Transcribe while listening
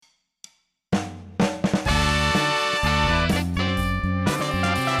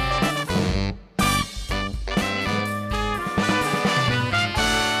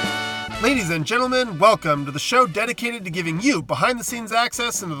Ladies and gentlemen, welcome to the show dedicated to giving you behind-the-scenes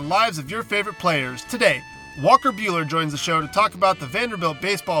access into the lives of your favorite players. Today, Walker Buehler joins the show to talk about the Vanderbilt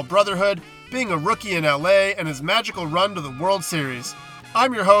Baseball Brotherhood, being a rookie in LA, and his magical run to the World Series.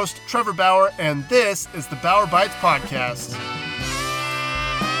 I'm your host, Trevor Bauer, and this is the Bauer Bytes podcast.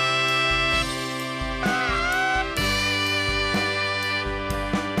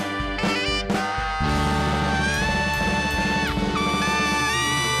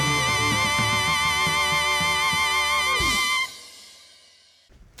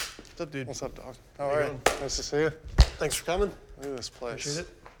 What's up, dude? What's up, dog? How are you? Nice to see you. Thanks for coming. Look at this place. Appreciate it.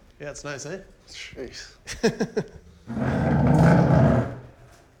 Yeah, it's nice, eh? Jeez.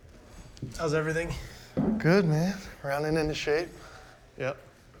 How's everything? Good, man. Rounding into shape. Yep.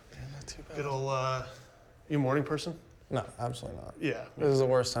 Yeah, not too bad. Good old, you a morning person? No, absolutely not. Yeah. This is the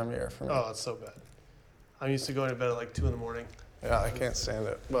worst time of year for me. Oh, it's so bad. I'm used to going to bed at like 2 in the morning. Yeah, I can't stand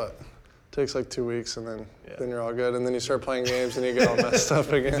it, but it takes like 2 weeks, and then Yeah. you're all good, and then you start playing games, and you get all messed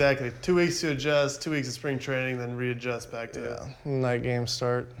up again. Exactly. 2 weeks to adjust, 2 weeks of spring training, then readjust back to it. Yeah, night games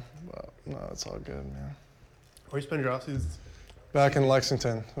start, but no, it's all good, man. Where you spend your off seasons? Back in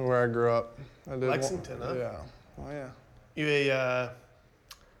Lexington, where I grew up. I did Lexington, huh? Yeah. Oh, yeah.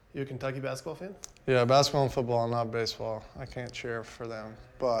 You a Kentucky basketball fan? Yeah, basketball and football, not baseball. I can't cheer for them,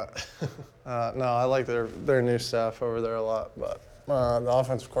 but no, I like their new staff over there a lot. But the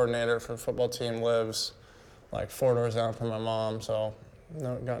offensive coordinator for the football team lives like 4 doors down from my mom, so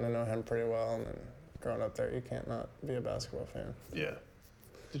gotten to know him pretty well. And then growing up there, you can't not be a basketball fan. Yeah.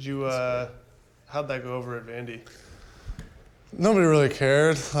 Did you? How'd that go over at Vandy? Nobody really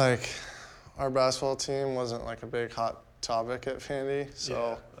cared. Like our basketball team wasn't like a big hot topic at Vandy, so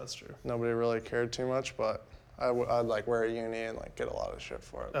Yeah, that's true. nobody really cared too much. But I'd like wear a uni and like get a lot of shit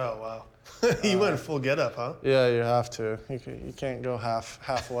for it. Oh wow. You went full get up, huh? Yeah, you have to. You can't go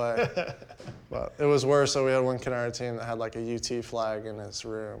halfway. But it was worse. So we had one kid on our team that had like a UT flag in his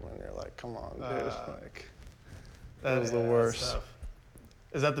room, and you're like, come on, dude. That was the worst. That's tough.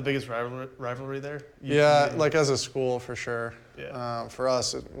 Is that the biggest rivalry there? Yeah, like as a school for sure. Yeah. For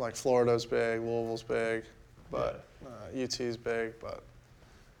us, like Florida's big, Louisville's big, but UT's big. But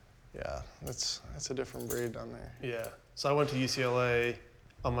yeah, it's a different breed down there. Yeah. So I went to UCLA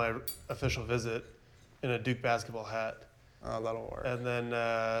on my official visit in a Duke basketball hat. Oh, that'll work. And then,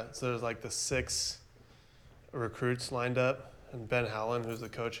 so there's like the 6 recruits lined up, and Ben Howland, who's the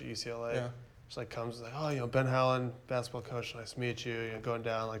coach at UCLA, just like comes like, oh, Ben Howland, basketball coach, nice to meet you. Going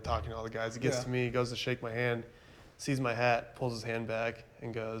down, like talking to all the guys. He gets to me, he goes to shake my hand, sees my hat, pulls his hand back,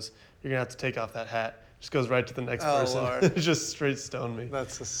 and goes, you're gonna have to take off that hat. Just goes right to the next person. Lord. Just straight stoned me.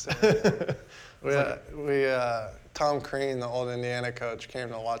 That's insane. Tom Crean, the old Indiana coach, came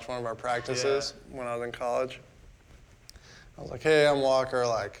to watch one of our practices when I was in college. I was like, hey, I'm Walker.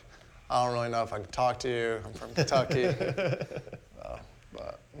 Like, I don't really know if I can talk to you. I'm from Kentucky.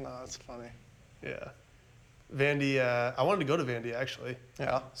 But no, it's funny. Yeah. Vandy, I wanted to go to Vandy, actually.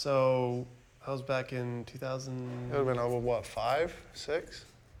 Yeah. So I was back in 2000. It would have been over, what, 5, 6?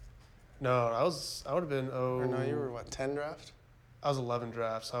 No, I would have been, Or no, you were, what, 10 draft? I was 11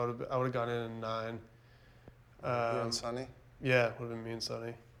 drafts. So I would have gone in 9. You and Sonny? Yeah, would have been me and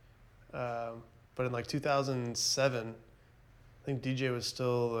Sonny. But in like 2007, I think DJ was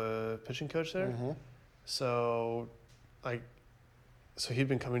still the pitching coach there. Mm-hmm. So he'd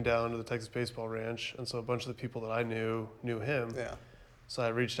been coming down to the Texas Baseball Ranch, and so a bunch of the people that I knew him. Yeah. So I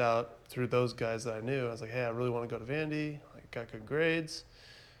reached out through those guys that I knew. I was like, hey, I really want to go to Vandy. Like, got good grades,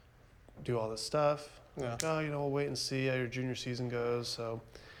 do all this stuff. Yeah. Like, we'll wait and see how your junior season goes. So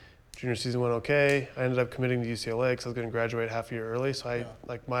junior season went okay. I ended up committing to UCLA because I was going to graduate half a year early. So I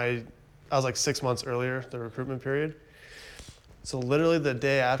was like 6 months earlier, the recruitment period. So literally the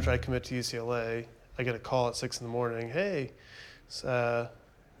day after I commit to UCLA, I get a call at 6 in the morning. Hey, it's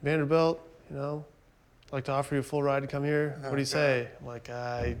Vanderbilt, I'd like to offer you a full ride to come here. What do you say? I'm like,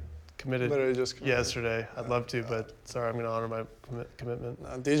 I committed yesterday. I'd love to, but sorry, I'm going to honor my commitment. No,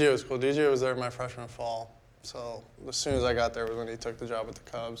 DJ was cool. DJ was there my freshman fall. So as soon as I got there was when he took the job with the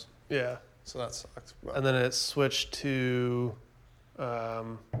Cubs. Yeah. So that sucks. But. And then it switched to,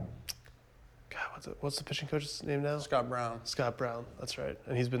 what's the pitching coach's name now? Scott Brown. Scott Brown, that's right.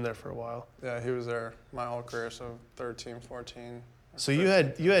 And he's been there for a while. Yeah, he was there my whole career, so 13, 14. So you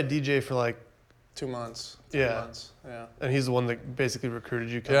had DJ for like 2 months. 3 Yeah. months. Yeah. And he's the one that basically recruited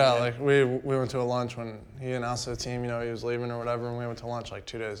you. Yeah, like we went to a lunch when he announced to the team, he was leaving or whatever, and we went to lunch like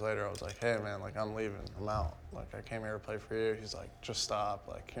 2 days later. I was like, hey man, like I'm leaving, I'm out. Like I came here to play for you. He's like, just stop,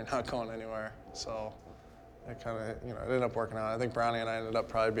 like you're not going anywhere. So it kind of, it ended up working out. I think Brownie and I ended up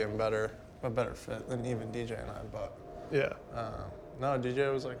probably being a better fit than even DJ and I, but yeah. No,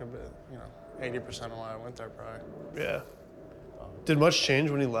 DJ was like a bit, 80% of why I went there probably. Yeah. Did much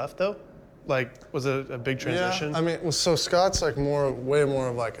change when he left though? Like, was it a big transition? Yeah, I mean, so Scott's like way more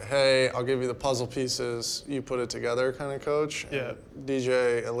of like, hey, I'll give you the puzzle pieces, you put it together kind of coach. Yeah. And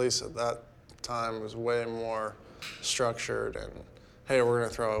DJ, at least at that time, was way more structured and, hey, we're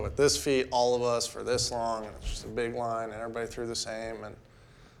gonna throw it with this feet, all of us for this long, and it's just a big line, and everybody threw the same. And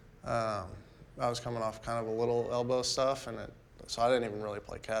I was coming off kind of a little elbow stuff, so I didn't even really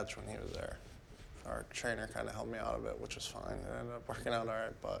play catch when he was there. Our trainer kind of helped me out of it, which was fine. It ended up working out all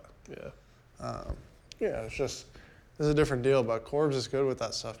right, but. It's a different deal, but Corbs is good with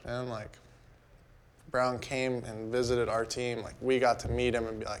that stuff, man. Like, Brown came and visited our team. Like, we got to meet him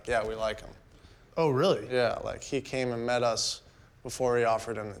and be like, yeah, we like him. Oh, really? Yeah, like, he came and met us before he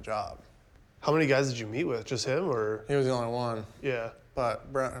offered him the job. How many guys did you meet with? Just him, or? He was the only one. Yeah.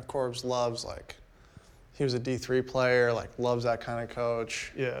 But Corbs loves, like, he was a D3 player, like, loves that kind of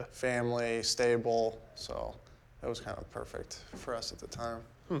coach. Yeah. Family, stable. So it was kind of perfect for us at the time.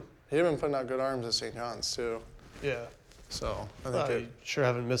 Hmm. He'd been putting out good arms at St. John's, too. Yeah. So I think you sure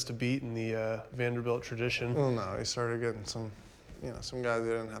haven't missed a beat in the Vanderbilt tradition. Well, no, he started getting some guys he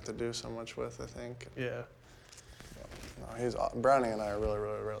didn't have to do so much with, I think. Yeah. No, Browning and I are really,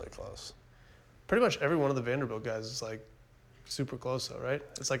 really, really close. Pretty much every one of the Vanderbilt guys is like super close, though, right?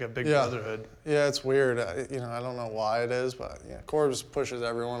 It's like a big brotherhood. Yeah, it's weird. I don't know why it is, but Corbs pushes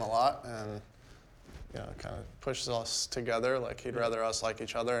everyone a lot, and kind of pushes us together. Like, he'd rather us like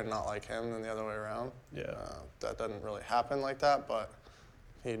each other and not like him than the other way around. Yeah. That doesn't really happen like that, but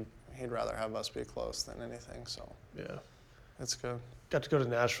he'd rather have us be close than anything. So yeah, it's good. Got to go to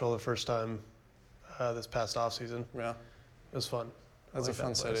Nashville the first time this past off season. Yeah, it was fun. That's a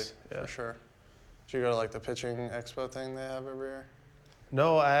fun city, for sure. Did you go to like the pitching expo thing they have every year?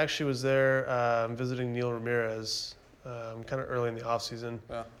 No, I actually was there visiting Neil Ramirez. Kind of early in the off season.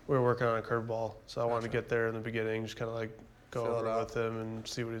 Yeah. We were working on a curveball, so I wanted to get there in the beginning, just kind of like go over it with him and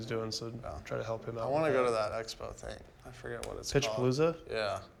see what he's doing. So try to help him out. I want to go to that expo thing. I forget what it's called. Pitchpalooza?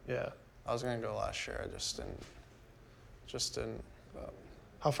 Yeah. Yeah. I was gonna go last year. I just didn't.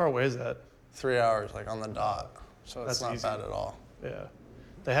 How far away is that? 3 hours, like on the dot. So it's That's not easy. bad at all. Yeah.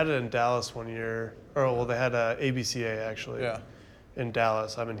 They had it in Dallas one year. They had ABCA actually. Yeah. In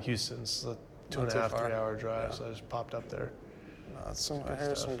Dallas. I'm in Houston, so 2.5, 3 hour drive. Yeah. So I just popped up there. No, I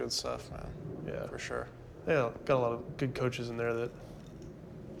hear some good stuff, man. Yeah. For sure. Yeah, got a lot of good coaches in there that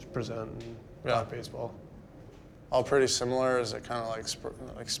just present and talk baseball. All pretty similar. Is it kind of like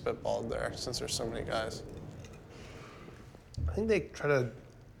spitballed there since there's so many guys? I think they try to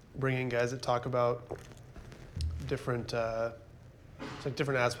bring in guys that talk about different,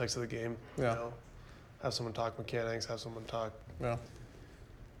 different aspects of the game. Yeah. You know, have someone talk mechanics, have someone talk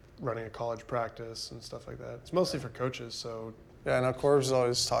running a college practice and stuff like that. It's mostly for coaches, so. Yeah, I know Corbs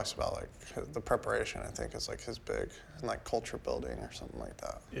always talks about like the preparation. I think is like his big, and like culture building or something like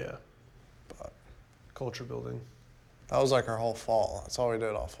that. Yeah. But culture building. That was like our whole fall. That's all we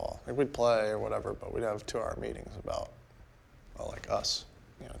did all fall. Like we'd play or whatever, but we'd have 2-hour meetings about, like us,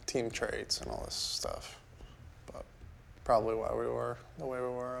 team traits and all this stuff. But probably why we were the way we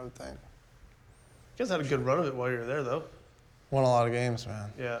were, I would think. You guys had a good run of it while you were there, though. Won a lot of games,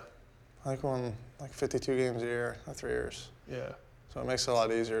 man. Yeah. I think won like 52 games a year, 3 years. Yeah. So it makes it a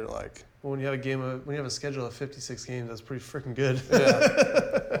lot easier to like. Well, when you have a schedule of 56 games, that's pretty freaking good.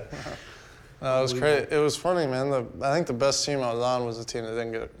 Yeah. No, it was great. It was funny, man. I think the best team I was on was the team that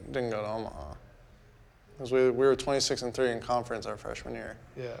didn't go to Omaha. Because we were 26-3 in conference our freshman year.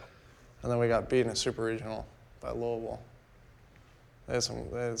 Yeah. And then we got beaten at Super Regional by Louisville. They had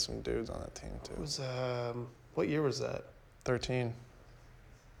some dudes on that team too. It was what year was that? 13. I'm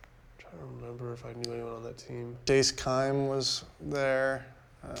trying to remember if I knew anyone on that team. Dace Kime was there.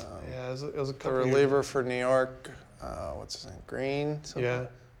 Yeah, it was a couple. The reliever for New York. What's his name? Green. Something? Yeah.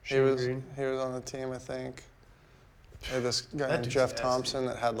 He was on the team, I think. They had this guy named Jeff Thompson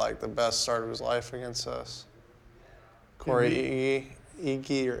that had like the best start of his life against us. Corey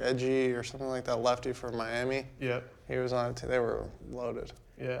Iggy or Edgy or something like that, lefty for Miami. Yeah. He was on it. They were loaded.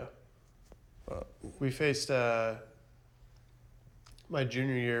 Yeah. But we faced my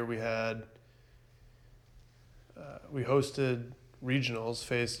junior year. We had we hosted regionals,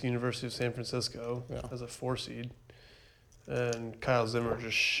 faced University of San Francisco as a 4 seed. And Kyle Zimmer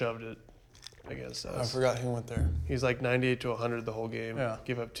just shoved it against us. I forgot he went there. He's like 98 to 100 the whole game. Yeah.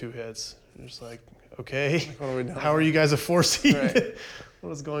 Gave up 2 hits. You're just like, okay, What are we doing? how are you guys a 4 seed? Right. What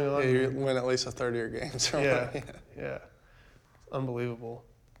is going on? Yeah, here? you win at least a third of your games. Yeah. Unbelievable.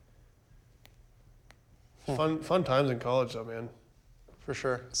 Fun times in college though, man. For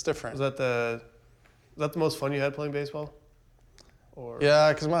sure. It's different. Was that the most fun you had playing baseball? Or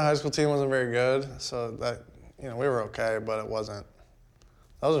Yeah, because my high school team wasn't very good, so that we were okay, but it wasn't.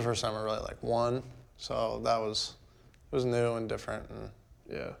 That was the first time I really won, so it was new and different, and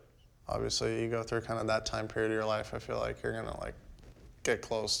yeah. obviously you go through kind of that time period of your life. I feel like you're gonna get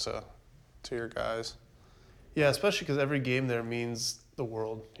close to your guys. Yeah, especially because every game there means the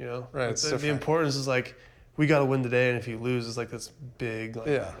world, Right, it's the different. importance is we got to win today, and if you lose, it's this big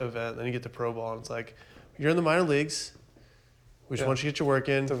Yeah. event. Then you get to pro ball, and it's you're in the minor leagues. We just want you to get your work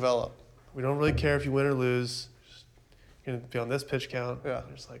in. Develop. We don't really care if you win or lose. You're going to be on this pitch count. Yeah.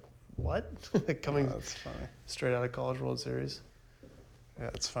 You're just what? Coming That's funny. straight out of College World Series. Yeah,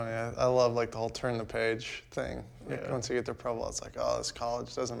 it's funny. I love the whole turn the page thing. Yeah. Once you get to pro ball, it's oh, this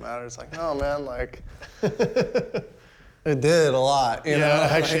college doesn't matter. It's no, man, it did a lot. You know?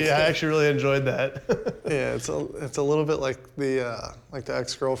 I actually really enjoyed that. Yeah, it's a little bit like the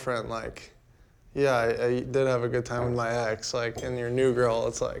ex-girlfriend. Yeah, I did have a good time with my ex. And your new girl,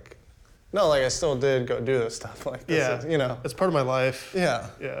 it's no, I still did go do this stuff. This is, It's part of my life. Yeah.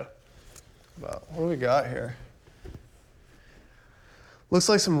 Yeah. But what do we got here? Looks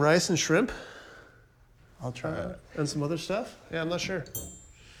like some rice and shrimp. I'll try it. And some other stuff. Yeah, I'm not sure.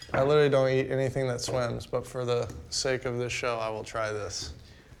 I literally don't eat anything that swims, but for the sake of this show, I will try this.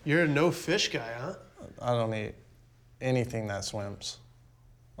 You're a no fish guy, huh? I don't eat anything that swims.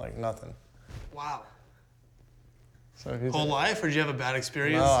 Nothing. Wow. So Whole life, or did you have a bad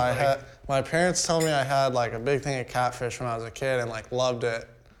experience? No, my parents told me I had a big thing of catfish when I was a kid and loved it.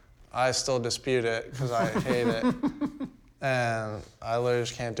 I still dispute it because I hate it. And I literally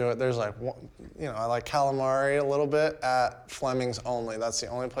just can't do it. There's I like calamari a little bit at Fleming's only. That's the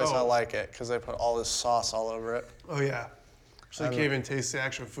only place I like it because they put all this sauce all over it. Oh yeah. So you can't even taste the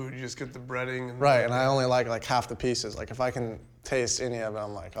actual food. You just get the breading. Right, and I only like half the pieces. If I can taste any of it,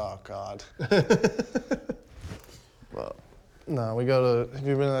 I'm oh God. Well, no, we go to, have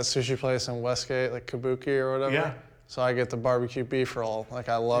you been to that sushi place in Westgate, Kabuki or whatever? Yeah. So I get the barbecue beef roll.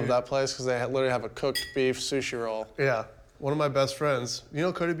 I love that place because they literally have a cooked beef sushi roll. Yeah. One of my best friends. You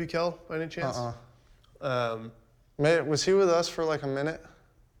know Cody Buechel by any chance? Was he with us for a minute?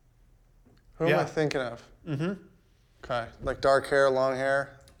 Who am Yeah. I thinking of? Mm-hmm. Okay. Dark hair, long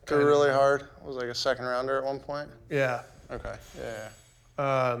hair. Threw really hard. Was a second rounder at one point. Yeah. Okay.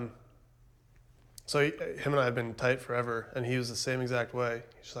 Yeah. So him and I have been tight forever, and he was the same exact way.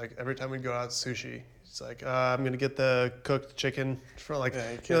 He's every time we'd go out to sushi, he's I'm gonna get the cooked chicken for they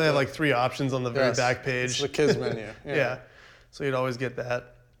have 3 options on the very back page. It's the kids menu. Yeah. So you'd always get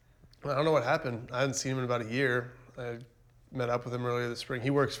that. I don't know what happened. I hadn't seen him in about a year. I met up with him earlier this spring.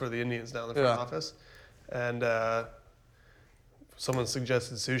 He works for the Indians now in the front office, and someone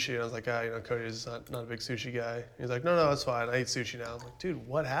suggested sushi, and I was Cody's not a big sushi guy. He's no, it's fine. I eat sushi now. I'm dude,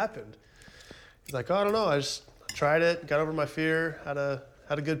 what happened? He's I don't know. I just tried it, got over my fear, had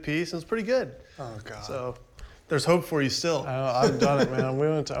a good piece, and it was pretty good. Oh God. So there's hope for you still. I've done it, man. I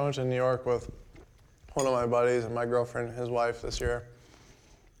went to New York with one of my buddies and my girlfriend and his wife this year.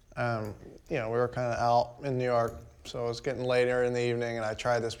 We were kind of out in New York, so it was getting later in the evening, and I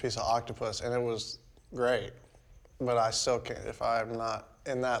tried this piece of octopus, and it was great. But I still can't. If I'm not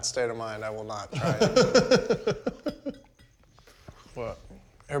in that state of mind, I will not try it. What?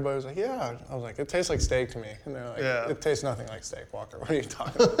 Everybody was yeah. I was it tastes like steak to me. And they're it tastes nothing like steak, Walker. What are you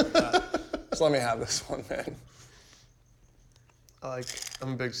talking about? Just let me have this one, man.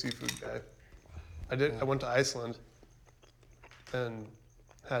 I'm a big seafood guy. I went to Iceland and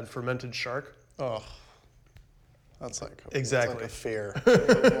had fermented shark. Oh, that's exactly a fear. One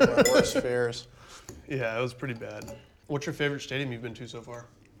of my worst fears. Yeah, it was pretty bad. What's your favorite stadium you've been to so far?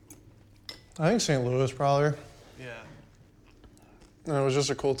 I think St. Louis probably. Yeah. And it was just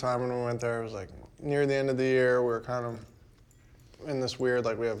a cool time when we went there. It was near the end of the year. We were kind of in this weird,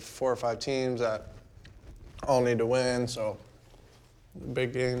 we have 4 or 5 teams that all need to win. So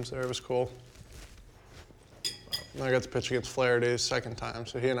big games there. It was cool. And I got to pitch against Flaherty second time.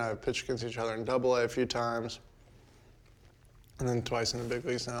 So he and I have pitched against each other in AA a few times. And then twice in the big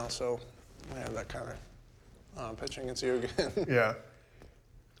leagues now. So I have that kind of pitching against you again. Yeah.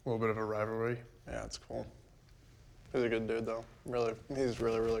 A little bit of a rivalry. Yeah, it's cool. He's a good dude, though. He's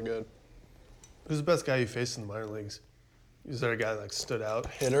really, really good. Who's the best guy you faced in the minor leagues? Is there a guy that stood out?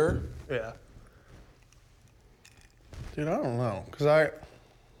 Hitter? Yeah. Dude, I don't know. Because I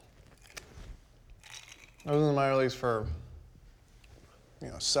was in the minor leagues for,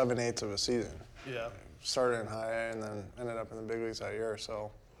 7/8 of a season. Yeah. Started in high A and then ended up in the big leagues that year, so.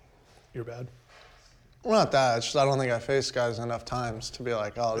 You're bad? Well, not that. It's just I don't think I faced guys enough times to be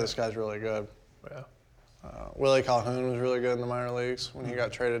this guy's really good. Yeah. Willie Calhoun was really good in the minor leagues when he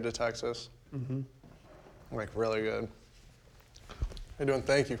got traded to Texas. Mm-hmm. Really good. you doing?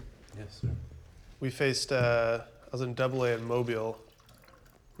 Thank you. Yes, sir. We faced, I was in AA in Mobile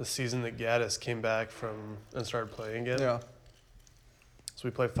the season that Gaddis came back from and started playing again. Yeah. So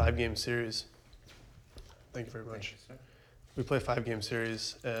we played 5-game series. Thank you very much. Thank you, sir. We played 5-game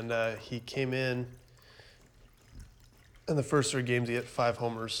series, and he came in the first 3 games, he hit 5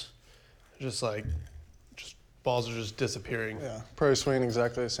 homers. Just balls are just disappearing. Yeah. Probably swinging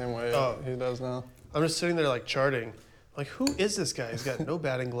exactly the same way he does now. I'm just sitting there like charting. Like, who is this guy? He's got no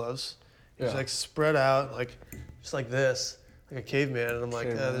batting gloves. He's Yeah. like spread out, like just like this, like a caveman. And I'm like,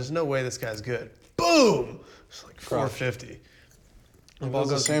 Caveman. there's no way this guy's good. Boom! It's like Crushed. 450. He does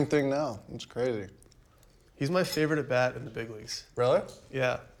the same thing now. It's crazy. He's my favorite at bat in the big leagues. Really?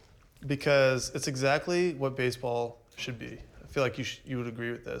 Yeah, because it's exactly what baseball should be. I feel like you would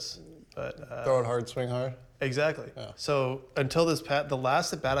agree with this. But Throw it hard, swing hard. exactly. Yeah. So until the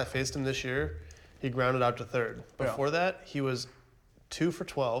last at bat I faced him this year, he grounded out to third. Yeah. Before that, he was 2 for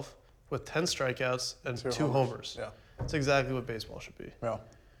 12 with 10 strikeouts and 2 homers. Yeah. That's exactly what baseball should be. Yeah.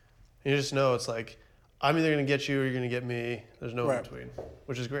 You just know it's like, I'm either going to get you or you're going to get me. There's no in Right. between,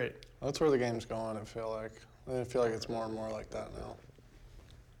 which is great. That's where the game's going, I feel like. I feel like it's more and more like that now.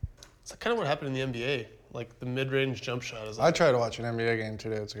 It's kind of what happened in the NBA. Like the mid-range jump shot is I like, tried to watch an NBA game 2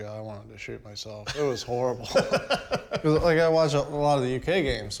 days ago. I wanted to shoot myself. It was horrible. 'Cause, like, I watch a lot of the UK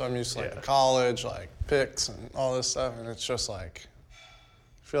games, so I'm used to like Yeah. college, like picks and all this stuff, and it's just like,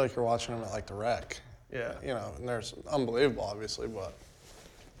 I feel like you're watching them at like the Rec. yeah. You know, and there's unbelievable, obviously, but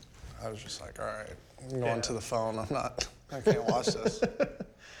I was just like, all right, I'm going Yeah. to the phone. I can't watch this.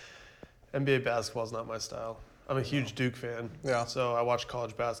 NBA basketball is not my style. I'm a huge Duke fan. Yeah. So I watch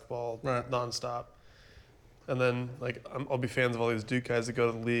college basketball Right. nonstop. And then like I'll be fans of all these Duke guys that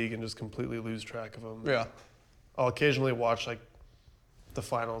go to the league and just completely lose track of them. Yeah. I'll occasionally watch like the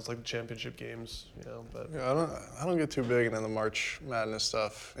finals, like the championship games, but Yeah, I don't get too big into the March Madness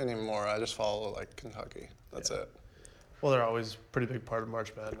stuff anymore. I just follow like Kentucky. That's Yeah. it. well, they're always a pretty big part of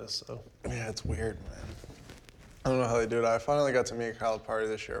March Madness. So Yeah, it's weird, man. I don't know how they do it. I finally got to meet Kyle Party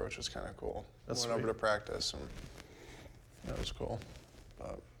this year, which was kind of cool. That's Went over sweet. to practice, and that was cool.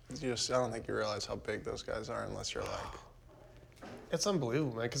 But I don't think you realize how big those guys are unless you're like, it's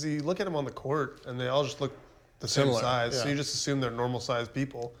unbelievable, man. Because you look at them on the court and they all just look the same Similar, size. So yeah. you just assume they're normal sized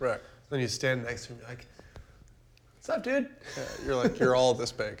people. right. Then you stand next to them, you're like, "What's up, dude?" Yeah, you're all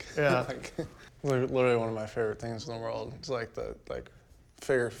this big. Yeah. Like, literally one of my favorite things in the world. It's like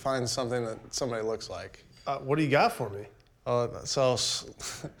find something that somebody looks like. What do you got for me? I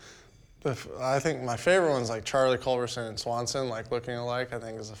think my favorite one's like Charlie Culberson and Swanson, like looking alike. I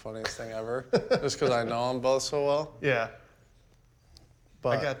think is the funniest thing ever, just because I know them both so well. Yeah.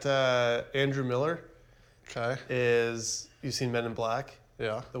 But I got Andrew Miller. okay, You've seen Men in Black?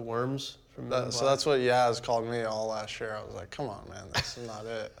 yeah. The worms from Men in Black? So that's what Yaz called me all last year. I was like, come on, man, that's not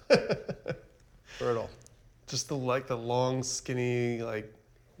it. Brutal. Just the long, skinny, like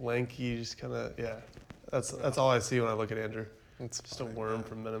lanky, just kind of That's all I see when I look at Andrew. It's Just a funny, worm man.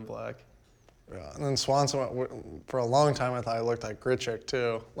 from Men in Black. Yeah, and then Swanson, for a long time, I thought I looked like Gritchick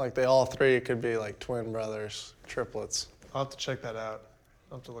too. Like they all three could be like twin brothers, triplets. I'll have to check that out.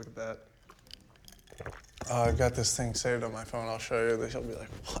 I'll have to look at that. I've got this thing saved on my phone. I'll show you. She'll be like,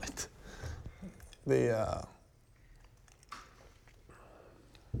 what?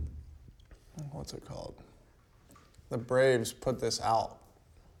 What's it called? The Braves put this out,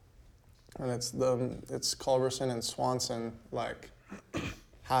 and it's Culberson and Swanson like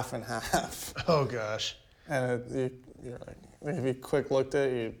half and half. Oh gosh. And you're like, if you quick looked at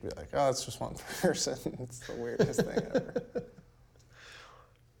it, you'd be like, oh, it's just one person. It's the weirdest thing ever.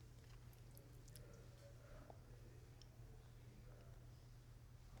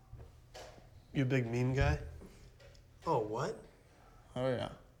 You a big meme guy? Oh, what? Oh yeah.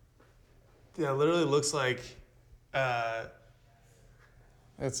 Yeah, it literally looks like,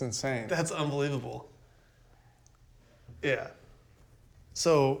 It's insane. that's unbelievable. Yeah.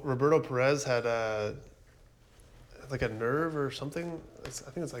 So Roberto Perez had like a nerve or something. I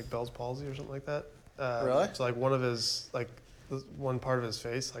think it's like Bell's palsy or something like that. Really? So like one part of his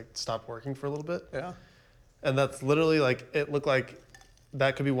face like stopped working for a little bit, Yeah. and that's literally like it looked like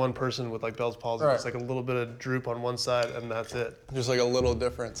that could be one person with like Bell's palsy, Right. just like a little bit of droop on one side, and that's it. Just like a little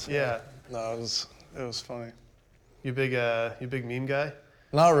difference. Yeah. No, it was funny. You big meme guy?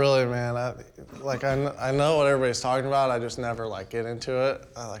 Not really, man. I know what everybody's talking about. I just never like get into it.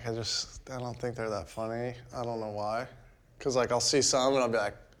 I don't think they're that funny. I don't know why. Cause like I'll see some and I'll be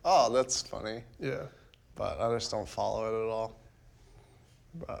like, oh, that's funny. Yeah. But I just don't follow it at all.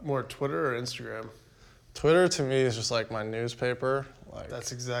 More Twitter or Instagram? Twitter to me is just like my newspaper. Like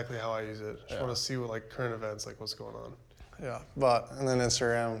That's exactly how I use it. Just Yeah. want to see what like current events, like what's going on. Yeah. And then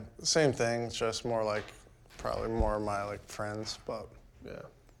Instagram, same thing. It's just more like, probably more of my like friends. But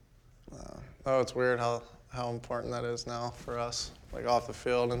Yeah. it's weird how important that is now for us, like off the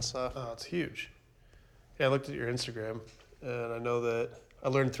field and stuff. Oh, it's huge. Yeah, I looked at your Instagram, and I know that I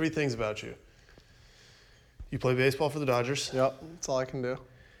learned 3 things about you. You play baseball for the Dodgers. Yep. That's all I can do.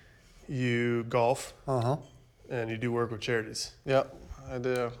 You golf. Uh-huh. And you do work with charities. Yep, I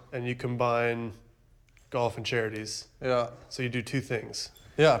do. And you combine golf and charities. Yeah. So you do 2 things.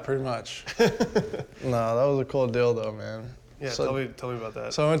 Yeah, pretty much. No, that was a cool deal though, man. Yeah, So, tell me about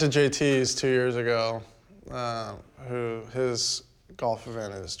that. So I went to JT's 2 years ago, who his golf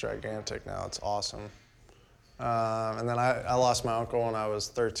event is gigantic now. It's awesome. And then I lost my uncle when I was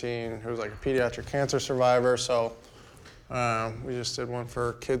 13, who was like a pediatric cancer survivor. So we just did one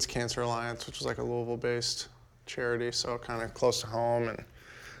for Kids Cancer Alliance, which was like a Louisville-based charity, so kind of close to home, and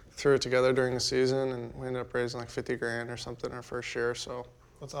threw it together during the season, and we ended up raising like 50 grand or something our first year. So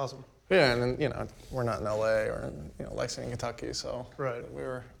That's awesome. yeah, and then, we're not in LA or in, Lexington, Kentucky, so Right. we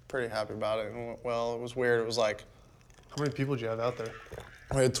were pretty happy about it. And well, it was weird. It was like How many people did you have out there?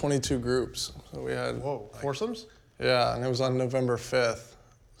 we had 22 groups, so we had Whoa, foursomes? yeah, and it was on November 5th.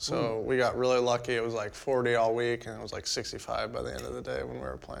 So we got really lucky. It was like 40 all week, and it was like 65 by the end of the day when we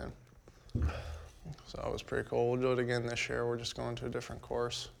were playing. So it was pretty cool. We'll do it again this year. We're just going to a different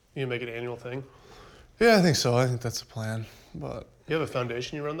course. You make it an annual thing? Yeah, I think so. I think that's the plan. But You have a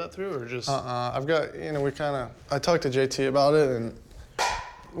foundation you run that through, or just? I've got, I talked to JT about it, and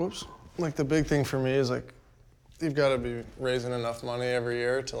like the big thing for me is like, you've got to be raising enough money every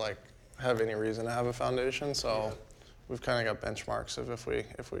year to like have any reason to have a foundation. So we've kind of got benchmarks of if we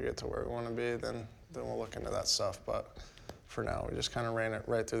get to where we want to be, then we'll look into that stuff. But for now, we just kind of ran it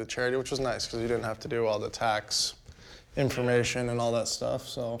right through the charity, which was nice because you didn't have to do all the tax information and all that stuff.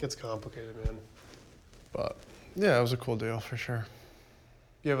 So It gets complicated, man. but yeah, it was a cool deal for sure.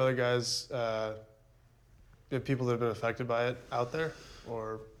 Do you have other guys, you have people that have been affected by it out there,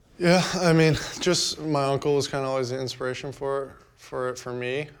 or? Yeah, I mean, just my uncle was kind of always the inspiration for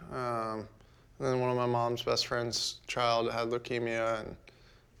me. And then one of my mom's best friend's child had leukemia,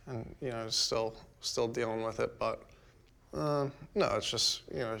 and still dealing with it. But no, it's just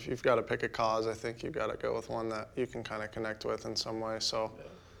if you've got to pick a cause, I think you've got to go with one that you can kind of connect with in some way. So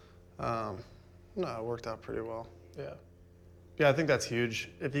no, it worked out pretty well. Yeah. Yeah, I think that's huge.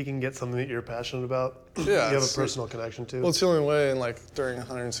 If you can get something that you're passionate about, Yeah, you have a personal connection to. Well, it's the only way in during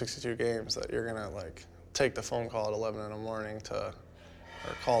 162 games that you're gonna take the phone call at 11 in the morning or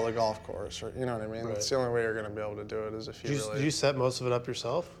call the golf course, or you know what I mean. Right. It's the only way you're gonna be able to do it is if you really. Did you set most of it up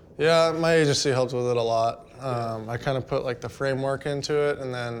yourself? Yeah, my agency helped with it a lot. I kind of put the framework into it,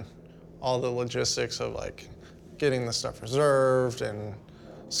 and then all the logistics of getting the stuff reserved and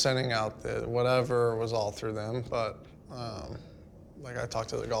sending out the whatever was all through them. But I talked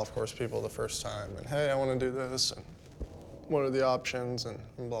to the golf course people the first time, and hey, I want to do this, and what are the options, and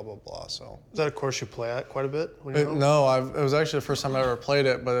blah blah blah. So Is that a course you play at quite a bit? When you're home? no, it was actually the first time I ever played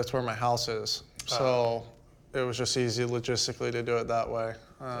it, but it's where my house is, so it was just easy logistically to do it that way.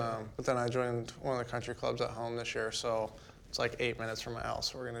 But then I joined one of the country clubs at home this year, so it's 8 minutes from my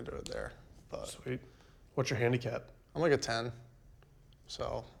house, so we're gonna do it there. But Sweet. What's your handicap? I'm a 10,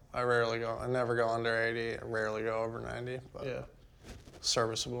 so I never go under 80, I rarely go over 90, but Yeah.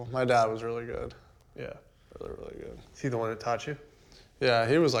 serviceable. My dad was really good, Yeah. really, really good. Is he the one that taught you? Yeah,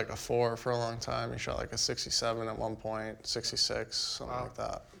 he was a 4 for a long time. He shot a 67 at one point, 66, something like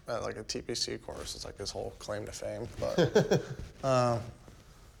that, at a TPC course. It's his whole claim to fame. But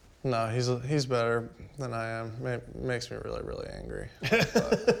no, he's better than I am. Makes me really, really angry.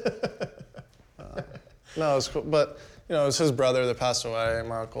 But, no, it was cool. But it was his brother that passed away,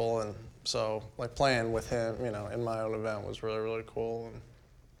 my uncle, and so playing with him, in my own event was really, really cool. And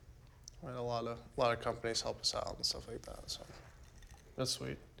we had a lot of companies help us out and stuff like that. So. That's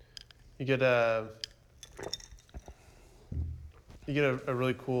sweet. You get a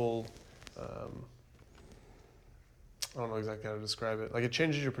really cool, I don't know exactly how to describe it. It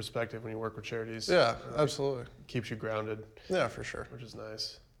changes your perspective when you work with charities. Yeah, absolutely. Keeps you grounded. Yeah, for sure. Which is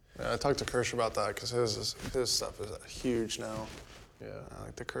nice. Yeah, I talked to Kershaw about that because his stuff is huge now. Yeah.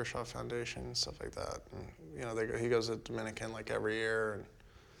 The Kershaw Foundation and stuff like that. And, he goes to Dominican every year, and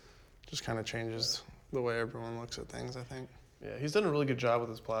just kind of changes the way everyone looks at things, I think. Yeah, he's done a really good job with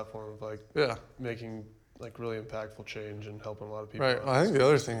his platform of yeah, making really impactful change and helping a lot of people. Right. Well, I think the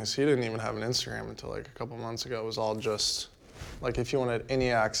other thing is he didn't even have an Instagram until a couple months ago. It was all just if you wanted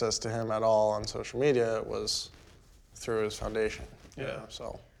any access to him at all on social media, it was through his foundation. Yeah.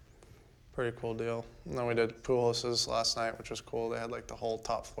 So pretty cool deal. And then we did Pujols' last night, which was cool. They had the whole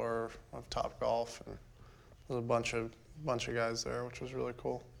top floor of Top Golf, and there was a bunch of a bunch of guys there, which was really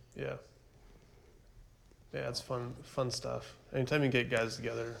cool. Yeah. Yeah, it's fun stuff. Anytime you get guys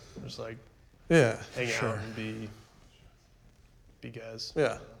together, just like hang out and be guys.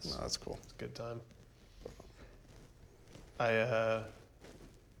 Yeah, no, that's cool. It's a good time.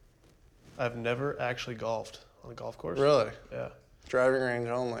 I've never actually golfed on a golf course. Really? Yeah. Driving range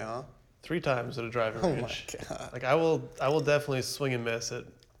only, huh? 3 times at a driving range. Oh my God. Like I will definitely swing and miss at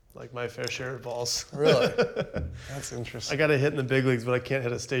like my fair share of balls. Really? That's interesting. I got to hit in the big leagues, but I can't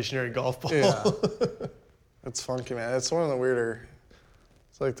hit a stationary golf ball. Yeah. It's funky, man. It's one of the weirder.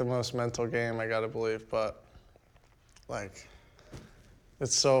 It's like the most mental game, I gotta believe, but like,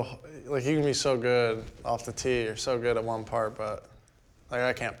 it's so like you can be so good off the tee. You're so good at one part, but like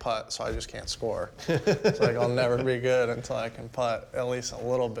I can't putt, so I just can't score. It's like I'll never be good until I can putt at least a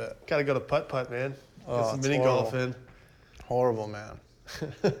little bit. Got to go to putt, man. Oh, Get some it's mini horrible. golf in. Horrible, man.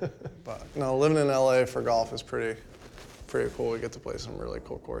 But no, living in LA for golf is pretty cool. We get to play some really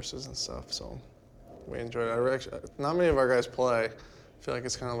cool courses and stuff, so we enjoyed it. Not many of our guys play. I feel like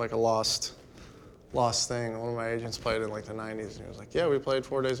it's kind of like a lost thing. One of my agents played in like the 90s, and he was like, yeah, we played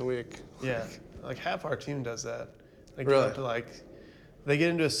 4 days a week. Yeah, like half our team does that. They Really? get up to they get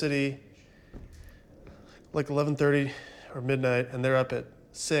into a city like 11:30 or midnight, and they're up at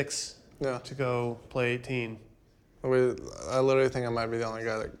 6 to go play 18. I literally think I might be the only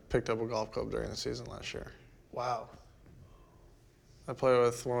guy that picked up a golf club during the season last year. Wow. I play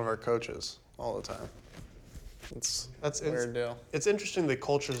with one of our coaches all the time. That's a weird deal. It's interesting the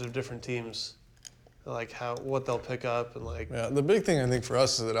cultures of different teams, like what they'll pick up and like. Yeah, the big thing I think for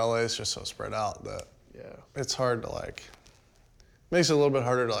us is that LA is just so spread out that it's hard to makes it a little bit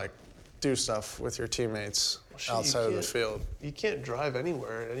harder to do stuff with your teammates outside of the field. You can't drive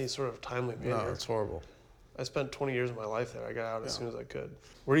anywhere in any sort of timely manner. No, it's horrible. I spent 20 years of my life there. I got out as soon as I could.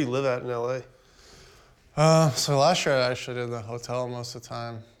 Where do you live at in LA? So last year I actually did the hotel most of the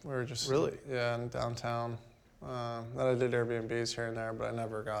time. We were just really in downtown. Then I did Airbnbs here and there, but I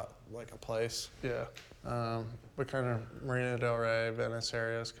never got a place. Yeah. But kind of Marina Del Rey, Venice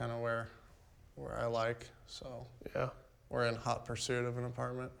area is kind of where I like. So yeah, we're in hot pursuit of an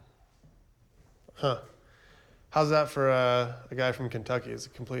apartment. Huh. How's that for a guy from Kentucky? It's a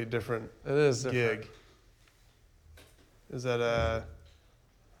completely different It is different. gig. Is that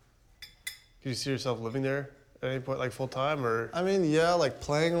do you see yourself living there at any point, full time, or? I mean, yeah,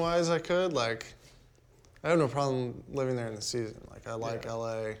 playing wise, I could. I have no problem living there in the season. I like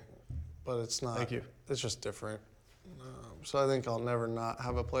LA, but it's not. Thank you. It's just different. So I think I'll never not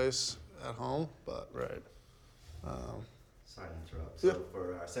have a place at home, but. Right. Sorry to interrupt. So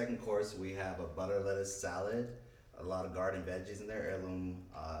for our second course, we have a butter lettuce salad, a lot of garden veggies in there, heirloom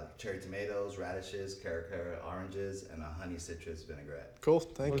cherry tomatoes, radishes, cara oranges, and a honey citrus vinaigrette. Cool,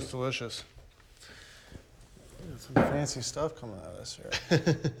 thank Looks you. delicious. Some fancy stuff coming out of this here.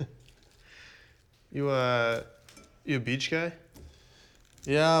 You a beach guy?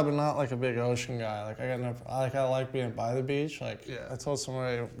 Yeah, but not a big ocean guy. I like being by the beach. I told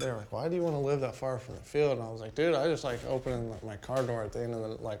somebody, they were like, why do you want to live that far from the field? And I was like, dude, I just like opening my car door at the end of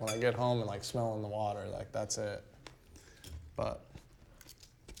the, when I get home and smelling the water. That's it. But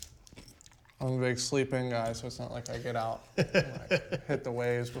I'm a big sleep-in guy, so it's not like I get out and hit the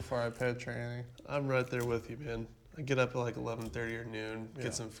waves before I pitch or anything. I'm right there with you, man. I get up at 11:30 or noon,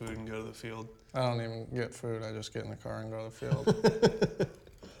 get some food, and go to the field. I don't even get food. I just get in the car and go to the field.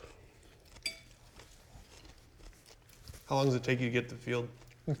 How long does it take you to get to the field?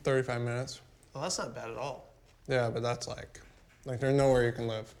 35 minutes. Well, that's not bad at all. Yeah, but that's there's nowhere you can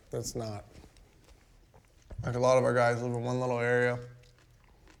live. That's not. A lot of our guys live in one little area.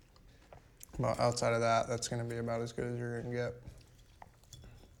 But outside of that, that's going to be about as good as you're going to get.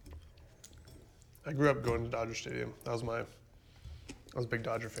 I grew up going to Dodger Stadium. I was a big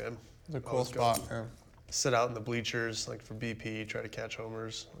Dodger fan. It's a cool spot, yeah. Sit out in the bleachers, for BP, try to catch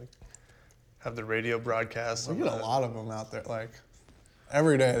homers, have the radio broadcast. We get a lot of them out there.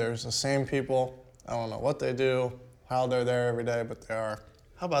 Every day, there's the same people. I don't know what they do, how they're there every day, but they are.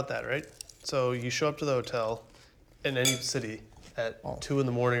 How about that, right? So you show up to the hotel in any city at 2 in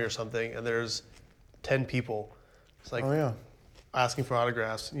the morning or something, and there's 10 people. It's oh, yeah. Asking for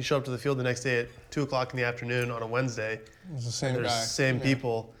autographs. You show up to the field the next day at 2 o'clock in the afternoon on a Wednesday. It's the same and there's guy. Same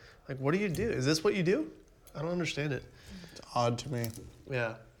people. What do you do? Is this what you do? I don't understand it. It's odd to me.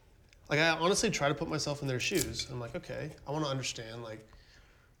 Yeah. I honestly try to put myself in their shoes. I'm okay, I want to understand,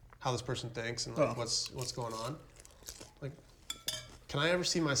 how this person thinks and, what's going on. Can I ever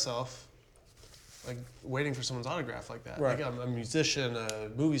see myself, waiting for someone's autograph like that? Right. I'm a musician, a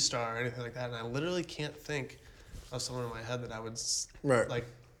movie star, anything like that, and I literally can't think of someone in my head that I would,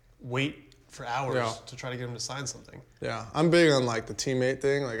 wait for hours Yeah. to try to get him to sign something. Yeah, I'm big on like the teammate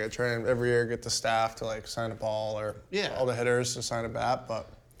thing. Like I try and every year get the staff to like sign a ball or all the hitters to sign a bat. But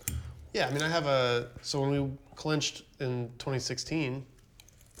Yeah, I mean, so when we clinched in 2016,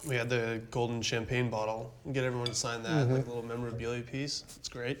 we had the golden champagne bottle. And get everyone to sign that, like a little memorabilia piece. It's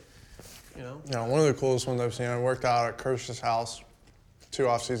great, you know? yeah, one of the coolest ones I've seen. I worked out at Kirsch's house 2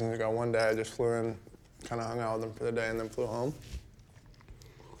 off seasons ago. One day I just flew in, kind of hung out with him for the day, and then flew home.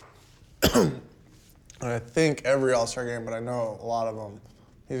 And I think every All-Star game, but I know a lot of them,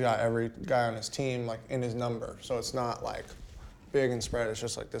 he's got every guy on his team like in his number. So it's not like big and spread. It's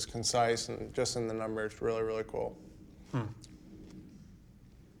just like this concise and just in the number. It's really, really cool.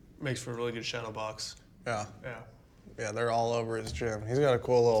 Makes for a really good shadow box. Yeah. Yeah. Yeah, they're all over his gym. He's got a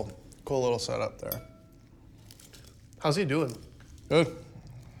cool little setup there. How's he doing? Good.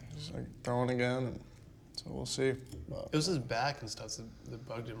 He's like throwing again, and so we'll see. But It was his back and stuff that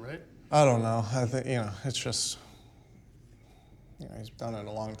bugged him, right? I don't know. I think it's just he's done it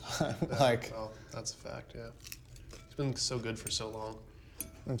a long time. Like Well, that's a fact, yeah. He's been so good for so long.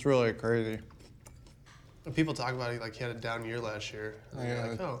 it's really crazy. When people talk about it, like he had a down year last year. And Yeah.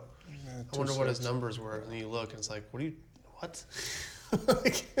 you're like, oh, Yeah, I wonder what his 2-6. numbers were. And then you look and it's like, what?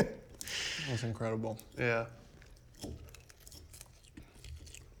 Like, That's incredible. yeah.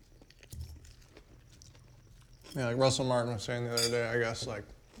 Yeah, like Russell Martin was saying the other day, I guess like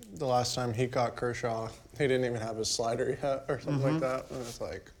the last time he caught Kershaw, he didn't even have his slider yet or something like that. And it's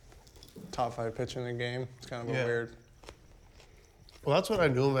like top 5 pitch in the game. It's kind of a weird. Well, that's what I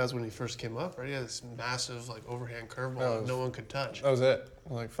knew him as when he first came up, right? He had this massive, like, overhand curveball that no one could touch. That was it.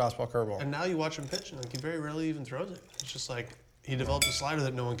 Like fastball curveball. And now you watch him pitch, and like, he very rarely even throws it. It's just like he developed a slider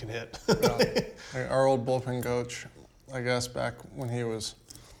that no one can hit. Like our old bullpen coach, I guess back when he was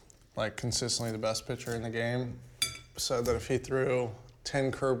like consistently the best pitcher in the game, said that if he threw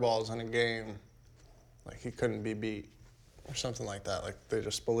 10 curveballs in a game, like he couldn't be beat or something like that. Like they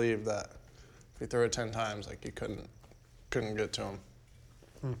just believed that if he threw it 10 times, like you couldn't get to him.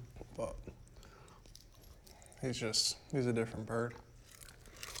 But he's a different bird.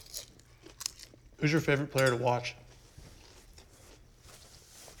 Who's your favorite player to watch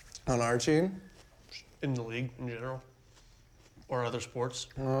On our team, in the league in general, or other sports?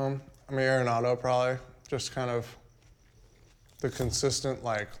 I mean Arenado probably, just kind of the consistent,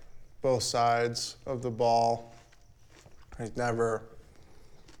 like both sides of the ball. He's never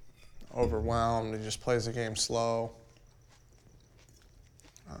overwhelmed. He just plays the game slow.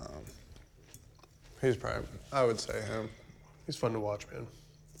 He's probably, I would say him. He's fun to watch, man.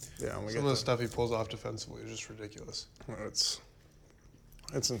 Yeah, when we Some get of the stuff he pulls off defensively is just ridiculous. it's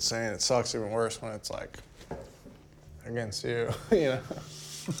insane. It sucks even worse when it's like against you, you know.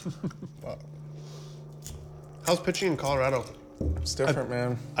 But How's pitching in Colorado? it's different,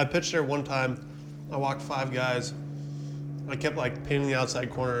 man. I pitched there one time. I walked 5 guys. I kept like painting the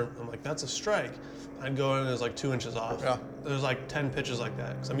outside corner. I'm like, that's a strike. I'd go in and it was like 2 inches off. Yeah. There's like 10 pitches like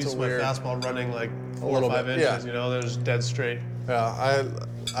that. Because I'm It's used a to my weird- fastball running like 4 little or 5 bit, inches, yeah. you know, they're just dead straight. Yeah,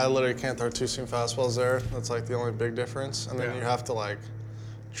 I literally can't throw 2-seam fastballs there. That's like the only big difference. And then Yeah. you have to like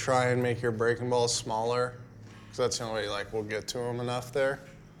try and make your breaking balls smaller, because that's the only way like we'll get to them enough there.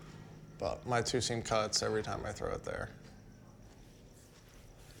 But my 2-seam cuts every time I throw it there.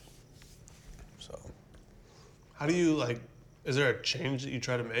 So How do you like, is there a change that you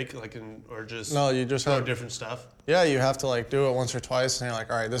try to make, like, or just no, you just throw have different stuff? Yeah, you have to like do it once or twice, and you're like,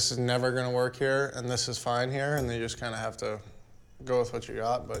 all right, this is never gonna work here, and this is fine here, and then you just kind of have to go with what you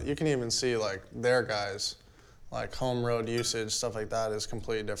got. But you can even see like their guys, like home road usage, stuff like that is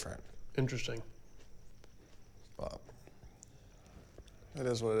completely different. Interesting. But it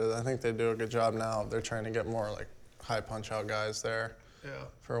is what it is. I think they do a good job now. They're trying to get more like high punch out guys there. Yeah.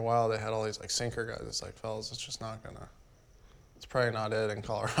 For a while, they had all these like sinker guys. It's like, fellas, it's just not gonna. It's probably not it in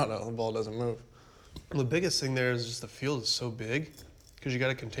Colorado. The ball doesn't move. Well, the biggest thing there is just the field is so big because you got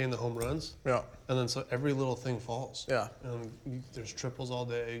to contain the home runs. Yeah. And then so every little thing falls. Yeah. There's triples all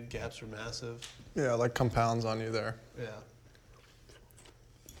day. Gaps are massive. Yeah, like compounds on you there. Yeah.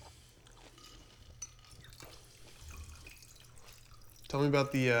 Tell me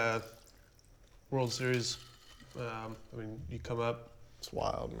about the World Series. I mean, you come up It's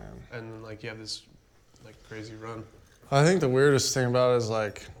wild, man. and then like you have this like crazy run. I think the weirdest thing about it is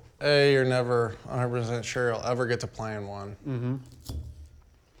like, A, you're never 100% sure you'll ever get to play in one. Mm-hmm.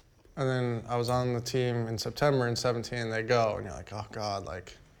 And then I was on the team in September in 17, they go, and you're like, oh God,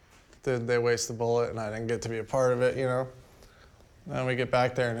 like, did they waste the bullet and I didn't get to be a part of it, you know? And then we get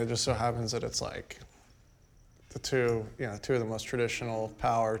back there and it just so happens that it's like two of the most traditional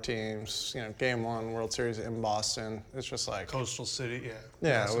power teams. Game 1 World Series in Boston. It's just like Coastal City, yeah. yeah,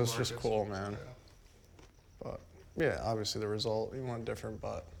 it Massive was just markets. cool, man. Yeah. But yeah, obviously the result you want different,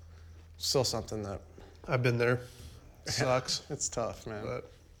 but still something that I've been there. Sucks, it's tough, man.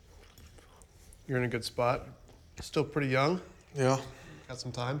 but you're in a good spot. Still pretty young. Yeah. Got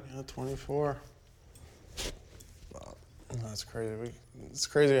some time. Yeah, 24. Wow. That's crazy. It's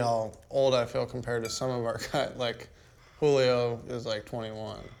crazy how old I feel compared to some of our guys. Like, Julio is like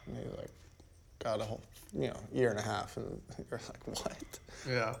 21. And he's like got a whole, year and a half. And you're like, what?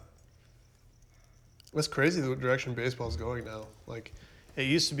 Yeah. It's crazy the direction baseball's going now. Like, it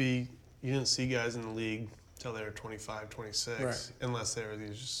used to be you didn't see guys in the league till they were 25, 26, Right. unless they were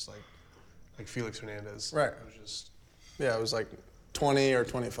these just like Felix Hernandez. Right. It was just, Yeah, it was like 20 or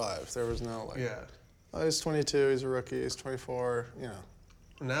 25. There was no yeah. oh, he's 22, he's a rookie, he's 24,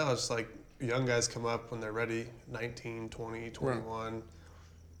 Now it's like young guys come up when they're ready, 19, 20, 21.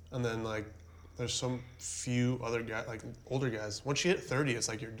 And then, like, there's some few other guys, like older guys. Once you hit 30, it's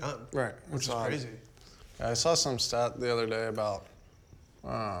like you're done. Right. Which is It's odd. crazy. Yeah, I saw some stat the other day about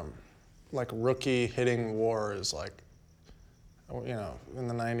like rookie hitting WAR is like, in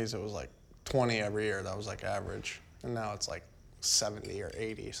the 90s it was like 20 every year. That was like average. And now it's like 70 or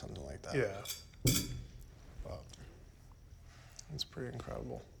 80, something like that. Yeah. But it's pretty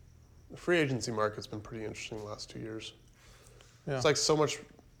incredible. The free agency market's been pretty interesting the last 2 years. Yeah. It's like so much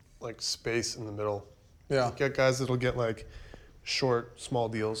like space in the middle. Yeah. You get guys that'll get like short, small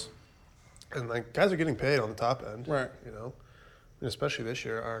deals. And like guys are getting paid on the top end. Right. And especially this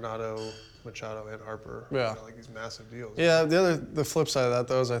year, Arenado, Machado, and Harper. Yeah. Like these massive deals. Yeah, the flip side of that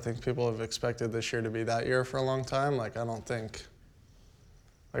though is I think people have expected this year to be that year for a long time. Like I don't think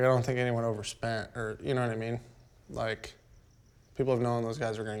anyone overspent, or you know what I mean? Like people have known those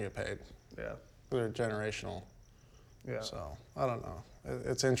guys are going to get paid. Yeah. They're generational. Yeah. So I don't know.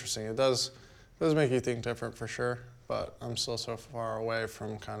 It's interesting. It does make you think different for sure. But I'm still so far away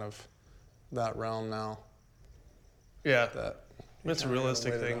from kind of that realm now. Yeah. That It's a kinda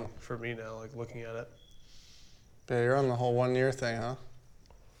realistic gotta wait it thing out. for me now, like looking at it. Yeah, you're on the whole 1 year thing, huh?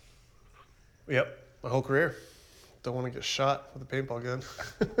 Yep. My whole career. Don't want to get shot with a paintball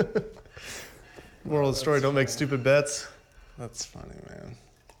gun. Moral of the story, don't make stupid bets. That's funny, man.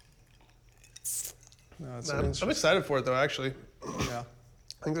 No, it's I'm excited for it though, actually. yeah.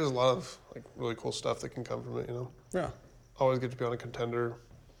 I think there's a lot of like really cool stuff that can come from it, Yeah. Always get to be on a contender.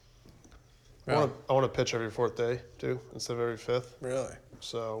 Yeah. I want to pitch every fourth day too, instead of every fifth. Really?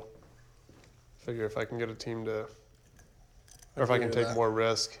 So figure if I can get a team to, or if I agree can with take that. more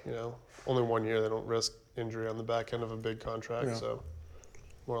risk, only 1 year, they don't risk injury on the back end of a big contract. Yeah. So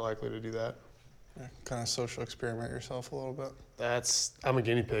more likely to do that. Yeah. Kind of social experiment yourself a little bit. I'm a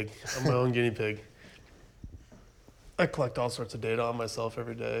guinea pig. I'm my own guinea pig. I collect all sorts of data on myself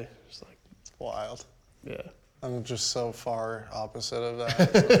every day. Just like, It's wild. yeah. I'm just so far opposite of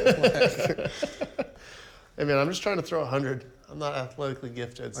that. Hey man, I'm just trying to throw 100. I'm not athletically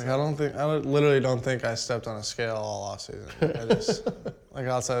gifted. Like So. I literally don't think I stepped on a scale all off season. I just like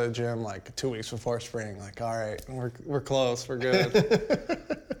outside the gym like 2 weeks before spring, like all right, we're close, we're good.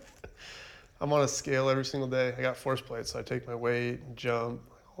 I'm on a scale every single day. I got force plates, so I take my weight, jump,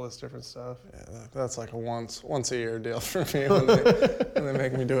 all this different stuff. Yeah, that's like a once a year deal for me when they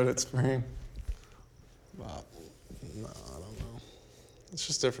make me do it at spring. But no, I don't know. It's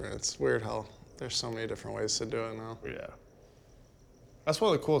just different. It's weird how there's so many different ways to do it now. Yeah. That's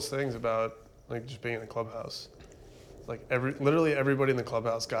one of the coolest things about like just being in a clubhouse. Like literally everybody in the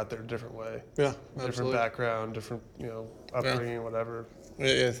clubhouse got their different way. Yeah, Different absolutely. background, different, upbringing, whatever.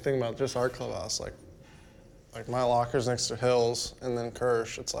 Yeah, think about just our clubhouse. Like my locker's next to Hills, and then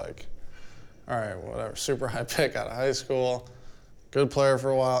Kirsch. It's like, all right, whatever. Super high pick out of high school, good player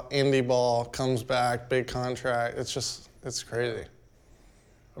for a while. Indie ball comes back, big contract. It's crazy.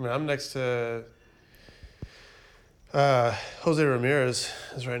 I mean, I'm next to Jose Ramirez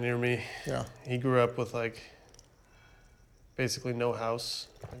is right near me. Yeah. He grew up with like basically no house,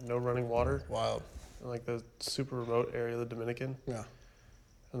 like no running water, Wild. in like the super remote area of the Dominican. Yeah.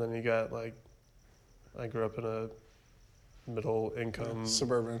 And then you got like, I grew up in a middle income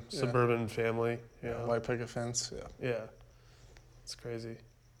Suburban. family. Yeah. White picket fence. Yeah. Yeah. It's crazy.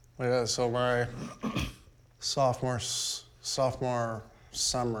 Well, yeah. So my sophomore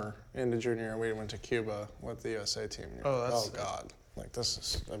summer into junior year, we went to Cuba with the USA team. Oh, that's sick. God! Like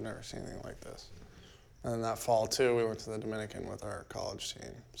I've never seen anything like this. And then that fall too, we went to the Dominican with our college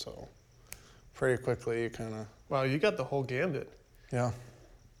team. So pretty quickly, you kind of Wow, you got the whole gambit. yeah.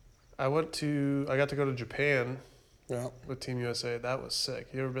 I got to go to Japan Yeah. with Team USA. That was sick.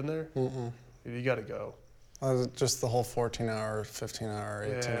 You ever been there? Mm-mm. Dude, you got to go. Just the whole 14-hour, 15-hour,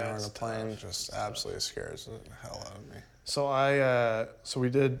 18-hour in it's a plane tough. just absolutely scares the hell out of me. So we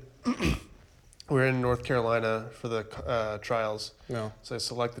did. We were in North Carolina for the trials. No. So I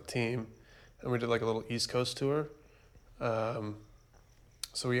select the team, and we did like a little East Coast tour.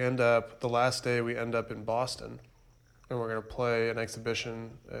 So we end up the last day. We end up in Boston, and we're gonna play an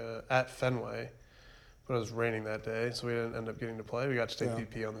exhibition at Fenway. But it was raining that day, so we didn't end up getting to play. We got to take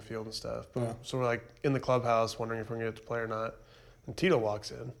BP on the field and stuff. But, Yeah. So we're like in the clubhouse, wondering if we're gonna get to play or not. And Tito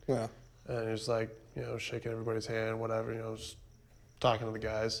walks in, Yeah. and he's like, shaking everybody's hand, whatever, just talking to the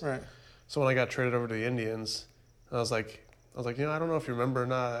guys. Right. So when I got traded over to the Indians, I was like, I don't know if you remember or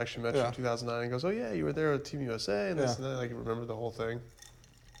not. I actually met you in 2009. He goes, oh yeah, you were there with Team USA and this and that. I can remember the whole thing.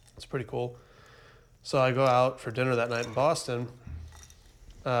 It's pretty cool. So I go out for dinner that night in Boston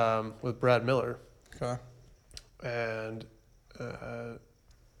with Brad Miller. Okay. And the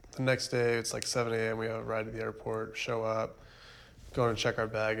next day, it's like 7 a.m. We have a ride to the airport, show up, going to check our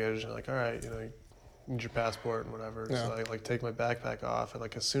baggage. And like, all right, you need your passport and whatever. Yeah. So I like take my backpack off. And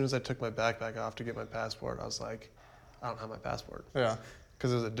like as soon as I took my backpack off to get my passport, I was like, I don't have my passport. Yeah.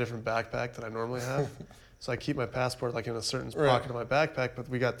 Because it was a different backpack than I normally have. So I keep my passport like in a certain Right. pocket of my backpack, but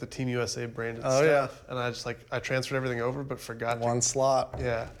we got the Team USA branded Oh, stuff. And I just I transferred everything over, but forgot to. One slot.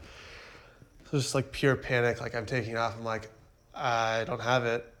 Yeah. So it's just like pure panic. Like I'm taking off. I'm like, I don't have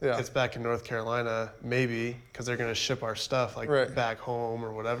it. Yeah. It's back in North Carolina, maybe, because they're going to ship our stuff Right. back home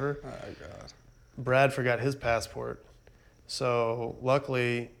or whatever. Oh, God. Brad forgot his passport. So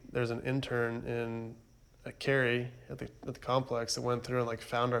luckily there's an intern in Cary at the complex that went through and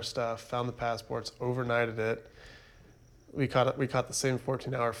found our stuff, found the passports, overnighted it. We caught the same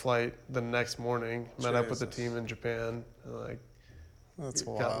 14-hour flight the next morning. Met up with the team in Japan. And That's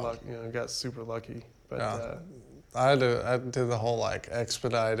got wild. got super lucky. But Yeah. I did the whole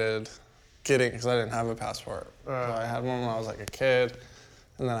expedited getting, because I didn't have a passport. So I had one when I was a kid,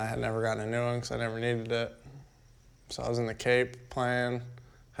 and then I had never gotten a new one because I never needed it. So I was in the Cape playing,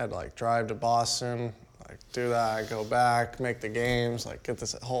 had to drive to Boston, do that, go back, make the games, get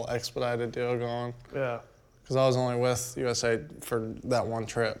this whole expedited deal going. Yeah. Because I was only with USA for that one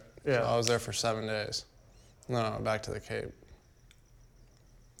trip. Yeah. So I was there for 7 days. And then I went back to the Cape.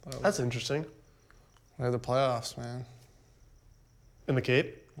 That's interesting. We had the playoffs, man. In the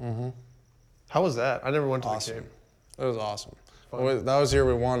Cape? Mm-hmm. How was that? I never went to Awesome. the Cape. It was awesome. Fun. That was the year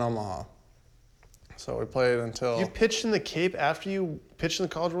we won Omaha. So we played until... You pitched in the Cape after you pitched in the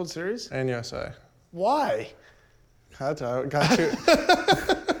College World Series? And USA. Why? Had to.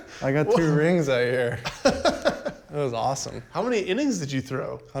 I got two rings that year. It was awesome. How many innings did you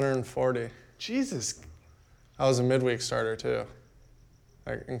throw? 140. Jesus. I was a midweek starter too,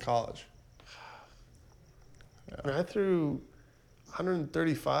 in college. I mean, I threw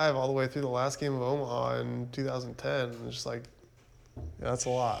 135 all the way through the last game of Omaha in 2010. And just Yeah, that's a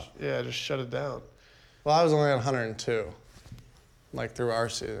lot. just shut it down. Well, I was only at 102, through our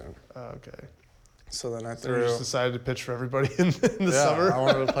season. Oh, okay. So then I So you threw. just decided to pitch for everybody in the summer? I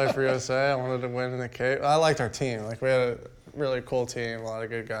wanted to play for USA. I wanted to win in the Cape. I liked our team. We had a really cool team, a lot of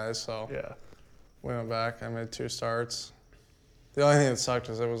good guys. So Yeah. we went back. I made 2 starts. The only thing that sucked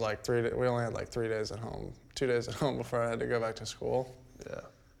is it was 3 days. We only had 3 days at home, 2 days at home before I had to go back to school.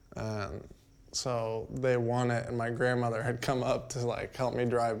 Yeah. So they won it, and my grandmother had come up to help me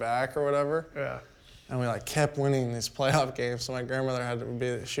drive back or whatever. Yeah. And we kept winning these playoff games. So my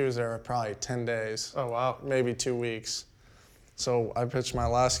grandmother she was there probably 10 days. Oh, wow. Maybe 2 weeks. So I pitched my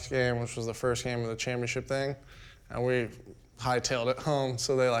last game, which was the first game of the championship thing, and we hightailed it home.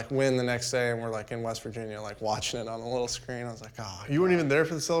 So they win the next day, and we're in West Virginia, watching it on the little screen. I was like, oh. You weren't even there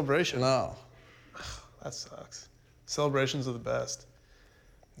for the celebration? No. That sucks. Celebrations are the best.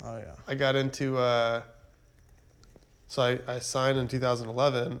 Oh yeah. I got into, so I signed in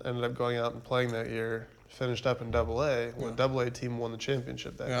 2011, ended up going out and playing that year, finished up in AA. Well, the AA team won the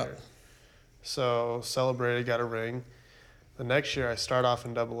championship that year. So celebrated, got a ring. The next year I start off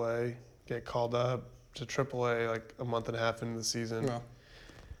in AA, get called up to AAA a month and a half into the season. Yeah.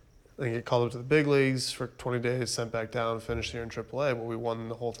 Then get called up to the big leagues for 20 days, sent back down, finished the year in AAA. Well, we won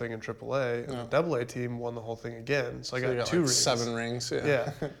the whole thing in AAA, and the AA team won the whole thing again. So I got 2 rings. 7 rings.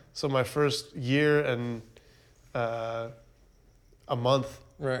 Yeah. So my first year and a month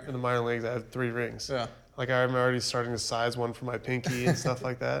Right. in the minor leagues, I had 3 rings. Yeah. I'm already starting to size one for my pinky and stuff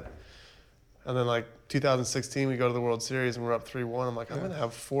like that. And then 2016, we go to the World Series and we're up 3-1. I'm I'm gonna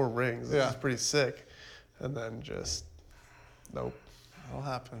have 4 rings. This is pretty sick. And then just nope. That'll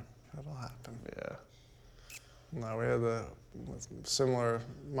happen. That'll happen. Yeah. No, we had the similar.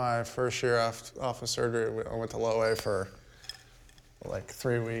 My first year off of surgery, I went to Low A for like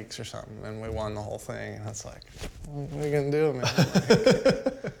 3 weeks or something, and we won the whole thing. And it's like, what are you gonna do, man?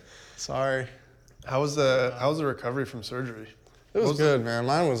 Like, sorry. How was the recovery from surgery? It was good, man.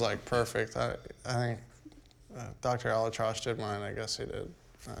 Mine was like perfect. I think Dr. Alatrosh did mine. I guess he did.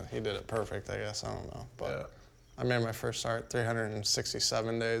 He did it perfect, I guess. I don't know. But Yeah. I made my first start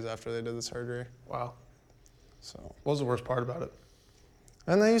 367 days after they did the surgery. Wow. So. What was the worst part about it?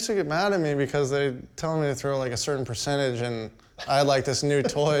 And they used to get mad at me because they telling me to throw like a certain percentage, and I had like this new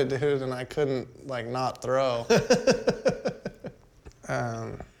toy, dude, and I couldn't like not throw.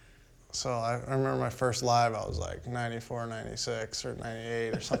 So I remember my first live, I was like 94, 96, or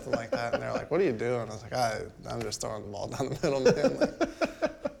 98 or something like that. And they're like, what are you doing? I was like, I'm just throwing the ball down the middle, man. Like,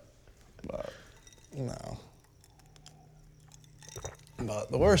 but, no.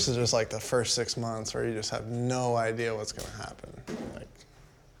 But the worst is just like the first 6 months where you just have no idea what's going to happen. Like,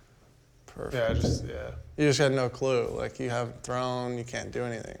 perfect. You just got no clue. Like, you haven't thrown, you can't do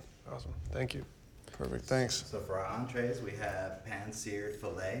anything. Awesome. Thank you. Perfect. Thanks. So for our entrees, we have pan-seared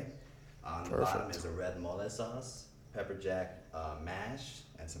filet. On the bottom is a red mole sauce, pepper jack mash,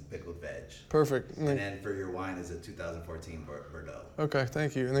 and some pickled veg. Perfect. And then for your wine is a 2014 Bordeaux. Okay,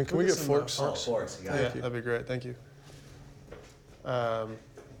 thank you. And then can we get forks? Oh, forks. You got Yeah, it. that'd be great. Thank you. Yeah,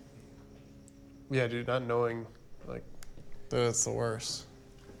 dude, not knowing, like, Dude, it's the worst.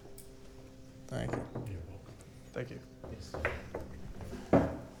 Thank you. thank you.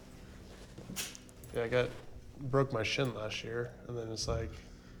 Yeah, broke my shin last year, and then it's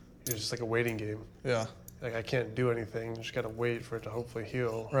just like a waiting game. Yeah, Like, I can't do anything, just gotta wait for it to hopefully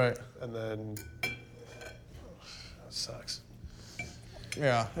heal. right. And then, it sucks.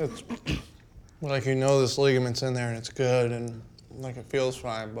 Yeah, it's like you know this ligament's in there and it's good and like it feels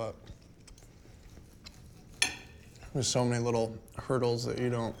fine, but there's so many little hurdles that you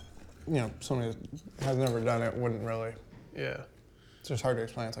don't, somebody that has never done it wouldn't really. Yeah. It's just hard to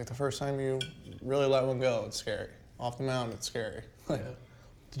explain. It's like the first time you really let one go, it's scary. Off the mound, it's scary. Yeah.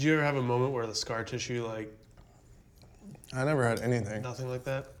 Did you ever have a moment where the scar tissue, like, I never had anything. nothing like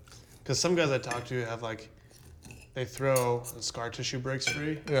that? Because some guys I talk to have, like, they throw and scar tissue breaks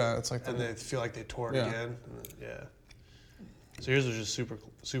free, Yeah, it's like and they feel like they tore it Yeah. again. And yeah. So yours was just super,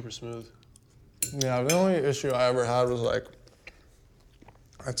 super smooth. Yeah, the only issue I ever had was like,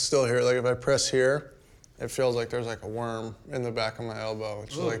 I'd still hear, like if I press here, it feels like there's like a worm in the back of my elbow,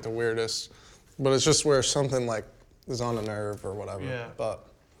 which is like the weirdest. But it's just where something like is on a nerve or whatever. Yeah. But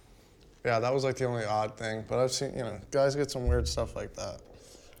yeah, that was like the only odd thing. But I've seen, guys get some weird stuff like that.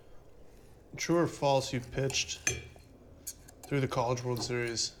 True or false, you've pitched through the College World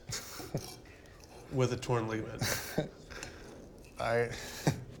Series with a torn ligament? I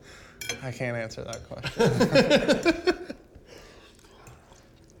can't answer that question.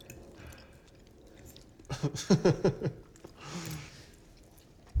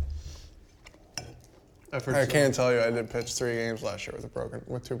 I can't tell you I did pitch 3 games last year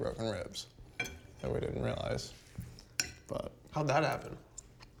with 2 broken ribs that we didn't realize. But How'd that happen?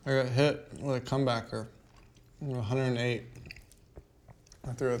 I got hit with a comebacker, 108.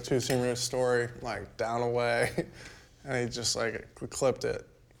 I threw a 2-seamer story, like down away, and he just like clipped it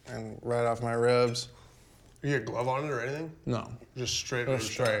and right off my ribs. You get a glove on it or anything? No, Just straight. It was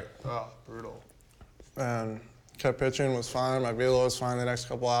rib shot? straight. Oh, brutal. And kept pitching, was fine. My velo was fine the next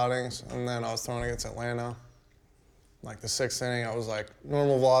couple outings, and then I was throwing against Atlanta. Like the 6th inning, I was like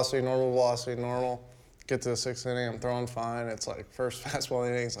normal velocity, normal. Get to the 6th inning, I'm throwing fine. It's like first fastball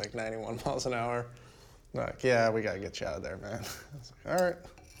inning, it's like 91 miles an hour. Like, yeah, we gotta get you out of there, man. I was like, all right.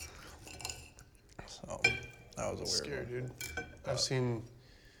 So that was a weird Scary, one. dude.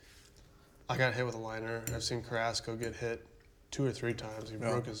 I got hit with a liner. I've seen Carrasco get hit 2 or 3 times. He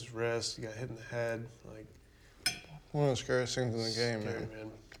broke his wrist. He got hit in the head. Like, One of the scariest things in the game, scary,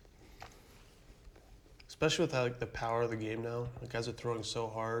 man. Especially with how, like, the power of the game now. Like, guys are throwing so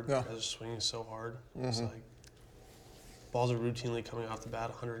hard. Yeah. Guys are swinging so hard. It's like balls are routinely coming off the bat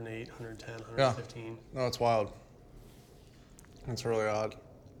 108, 110, 115. No, it's wild. It's really odd.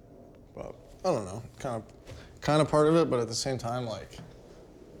 But I don't know. Kind of part of it, but at the same time, like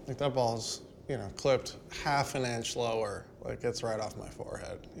that ball's, clipped half an inch lower. Like it's right off my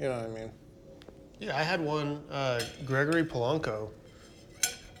forehead. You know what I mean? Yeah, I had one, Gregory Polanco,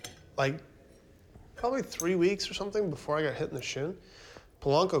 like probably 3 weeks or something before I got hit in the shin.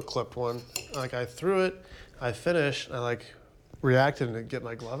 Polanco clipped one. Like, I threw it, I finished, and I like reacted to get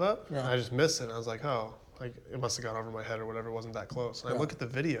my glove up, and I just missed it. And I was like, oh, like it must have gone over my head or whatever. It wasn't that close. And I look at the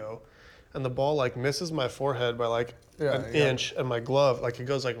video, and the ball like misses my forehead by like an inch, and my glove, like it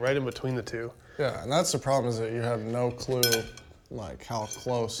goes like right in between the two. Yeah, and that's the problem, is that you have no clue like how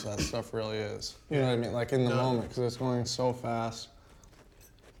close that stuff really is. You know what I mean? Like in the moment, because it's going so fast.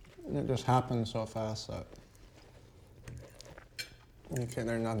 it just happens so fast that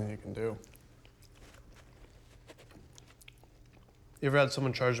there's nothing you can do. You ever had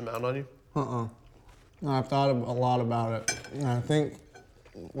someone charge a mound on you? No, I've thought a lot about it. And I think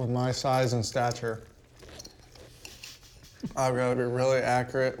with my size and stature, I've got to be really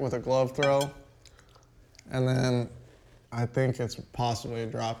accurate with a glove throw. And then I think it's possibly a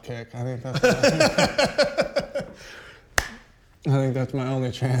drop kick. I think that's my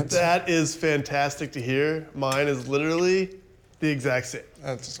only chance. That is fantastic to hear. Mine is literally the exact same.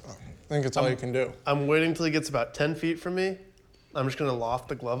 I think it's all you can do. I'm waiting till he gets about 10 feet from me. I'm just going to loft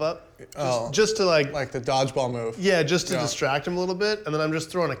the glove up. Oh, Just to like the dodgeball move. Yeah, just to distract him a little bit, and then I'm just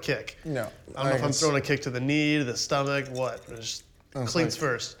throwing a kick. No. I don't know if I'm throwing a kick to the knee, to the stomach, what. Just cleats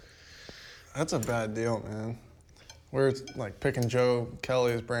first. That's a bad deal, man. We're like picking Joe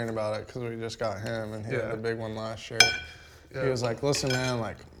Kelly's brain about it because we just got him, and he had a big one last year. Yeah. He was like, listen, man,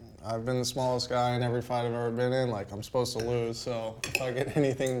 like, I've been the smallest guy in every fight I've ever been in. Like, I'm supposed to lose, so if I get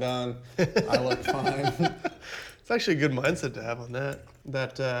anything done, I look fine. It's actually a good mindset to have on that.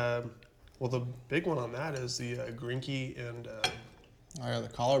 Well, the big one on that is the Grinke and... the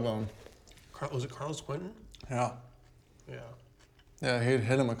collarbone. Was it Carlos Quentin? Yeah. Yeah. Yeah, he'd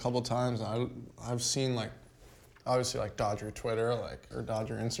hit him a couple times. I've seen, like, obviously, like, Dodger Twitter, like, or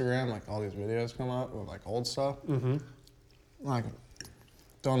Dodger Instagram, like, all these videos come up with, like, old stuff. Mm-hmm. Like,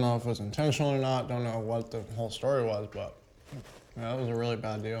 don't know if it was intentional or not, don't know what the whole story was, but yeah, it was a really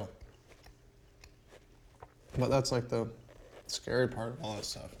bad deal. But that's, like, the scary part of all that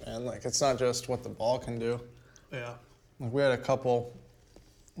stuff, man. Like, it's not just what the ball can do. Yeah. Like, we had a couple,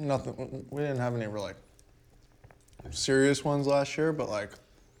 we didn't have any real, like, serious ones last year, but, like,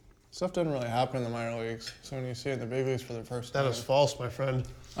 stuff doesn't really happen in the minor leagues. So when you see it in the big leagues for the first time. That is false, my friend.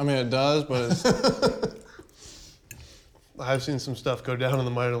 I mean, it does, but it's... I've seen some stuff go down in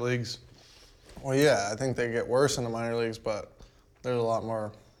the minor leagues. Well, yeah, I think they get worse in the minor leagues, but there's a lot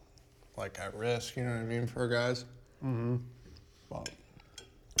more, like, at risk, you know what I mean, for guys. Mm-hmm. Well,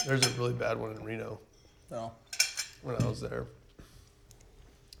 there's a really bad one in Reno. No. When I was there.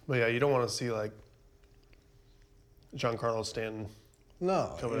 But yeah, you don't want to see, like, Giancarlo Stanton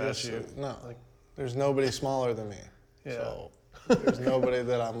coming at you. No. Like, there's nobody smaller than me. Yeah. So there's nobody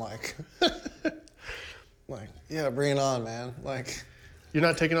that I'm like, yeah, bring it on, man. Like, you're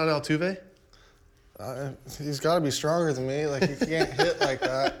not taking on Altuve? He's got to be stronger than me. Like, you can't hit like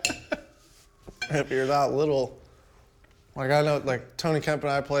that if you're that little. Like, I know, like, Tony Kemp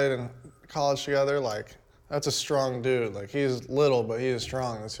and I played in college together. Like, that's a strong dude. Like, he's little, but he is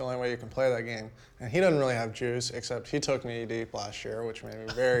strong. That's the only way you can play that game. And he doesn't really have juice, except he took me deep last year, which made me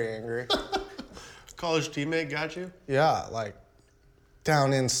very angry. College teammate got you? Yeah, like,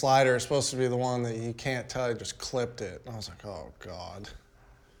 down in slider is supposed to be the one that you can't tell. He just clipped it. And I was like, oh, God.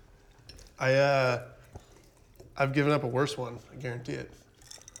 I've given up a worse one. I guarantee it.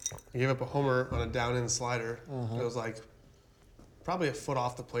 I gave up a homer on a down-in slider. Mm-hmm. It was like probably a foot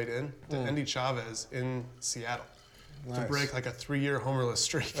off the plate in to Endy Chavez in Seattle to break like a 3-year homerless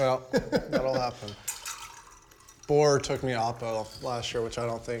streak. Well, that'll happen. Bauer took me oppo last year, which I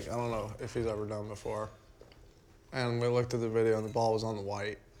don't know if he's ever done before. And we looked at the video and the ball was on the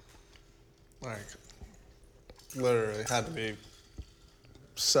white. Like, literally had to be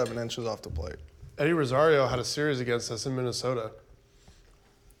 7 inches off the plate. Eddie Rosario had a series against us in Minnesota.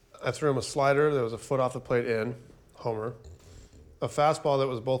 I threw him a slider that was a foot off the plate in, homer. A fastball that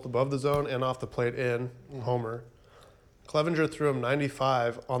was both above the zone and off the plate in, homer. Clevenger threw him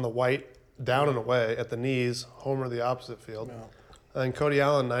 95 on the white, down and away at the knees, homer the opposite field. Yeah. And then Cody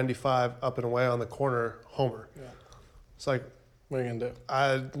Allen 95 up and away on the corner, homer. Yeah. It's like, what are you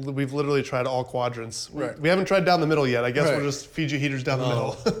gonna do? We've literally tried all quadrants. Right. We haven't tried down the middle yet. I guess we'll just feed you heaters down the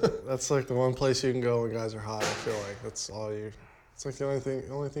middle. That's like the one place you can go when guys are hot. I feel like that's all you. It's like the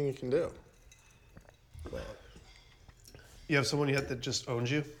only thing you can do. But. You have someone yet that just owns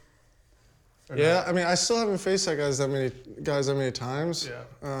you? Yeah, not? I mean, I still haven't faced that guys that many times.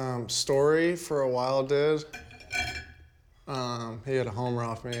 Yeah. Story for a while did. He had a homer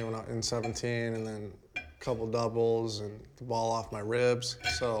off me when I in 17, and then a couple doubles and the ball off my ribs.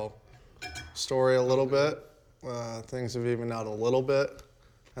 So, Story a little bit. Things have evened out a little bit,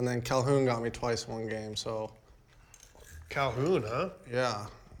 and then Calhoun got me twice one game. So. Calhoun, huh? Yeah.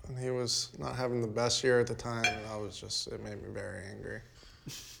 And he was not having the best year at the time, and it made me very angry.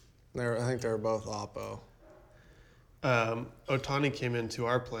 I think they were both oppo. Ohtani came into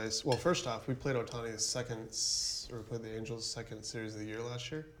our place. Well, first off, we played we played the Angels' second series of the year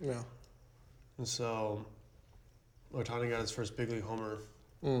last year. Yeah. And so, Ohtani got his first big league homer.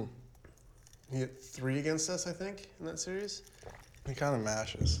 He hit 3 against us, I think, in that series. He kind of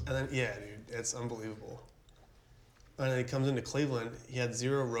mashes. And then, yeah, dude, it's unbelievable. And then he comes into Cleveland. He had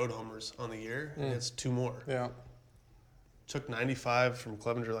 0 road homers on the year, and it's 2 more. Yeah. Took 95 from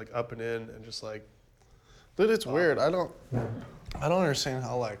Clevenger, like, up and in, and just, like... Dude, it's weird. I don't understand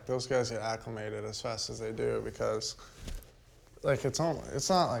how, like, those guys get acclimated as fast as they do because, like, it's not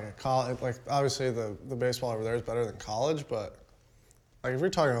like a college... Like, obviously, the baseball over there is better than college, but, like, if you're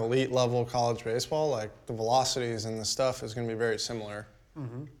talking elite level college baseball, like, the velocities and the stuff is going to be very similar.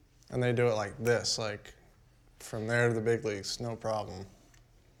 Mm-hmm. And they do it like this, like... From there to the big leagues, no problem.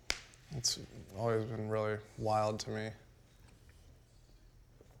 It's always been really wild to me.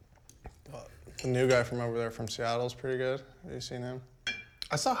 But the new guy from over there from Seattle is pretty good. Have you seen him?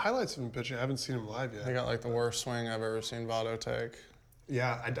 I saw highlights of him pitching. I haven't seen him live yet. He got like the worst swing I've ever seen Votto take.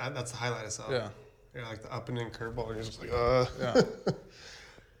 Yeah, that's the highlight I saw. Yeah. Yeah, like the up and in curveball. And he's just like, Yeah.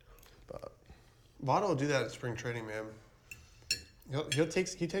 But Votto will do that at spring training, man. He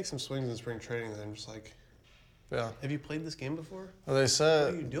takes some swings in spring training, and then just like, Yeah. have you played this game before? Well, they said.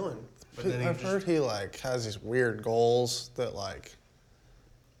 What are you doing? But then I've heard he like has these weird goals that like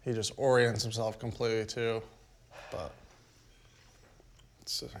he just orients himself completely to, but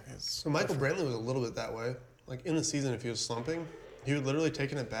it's So Michael Brantley was a little bit that way. Like in the season, if he was slumping, he would literally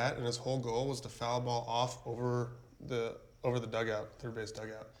take an at bat, and his whole goal was to foul ball off over the dugout, third base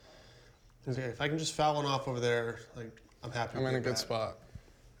dugout. He's like, if I can just foul one off over there, like I'm happy. I'm in a with good that. spot.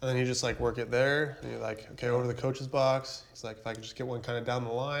 And then you just like work it there, and you're like, okay, over to the coach's box. He's like, if I can just get one kind of down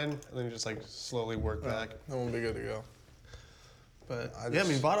the line, and then you just like slowly work back. That won't be good to go. But I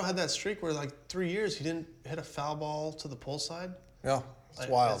mean, Votto had that streak where like 3 years he didn't hit a foul ball to the pull side. Yeah, it's Like,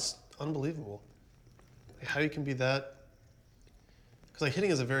 wild. It's unbelievable. Like, how you can be that? Because like hitting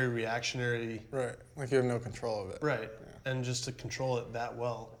is a very reactionary. Right, like you have no control of it. Right, and just to control it that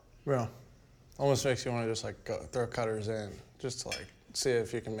well. Yeah, almost makes you want to just like go throw cutters in, just to like see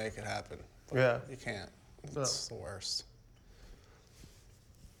if you can make it happen. But Yeah. you can't. It's the worst.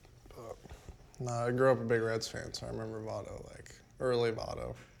 But no, I grew up a big Reds fan, so I remember Votto, like early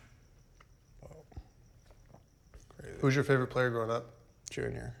Votto. Oh, crazy. Who's your favorite player growing up?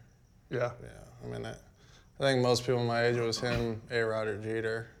 Junior. Yeah. Yeah, I mean, I think most people my age, it was him, A-Rod, or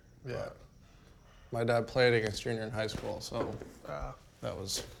Jeter. Yeah. But my dad played against Junior in high school, so Ah. that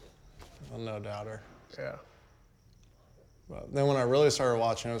was a no doubter. Yeah. But then when I really started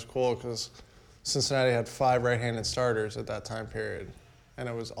watching, it was cool because Cincinnati had 5 right-handed starters at that time period, and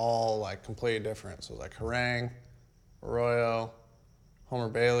it was all like completely different. So it was like Harang, Arroyo, Homer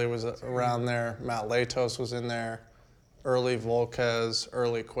Bailey was around there, Matt Latos was in there, early Volquez,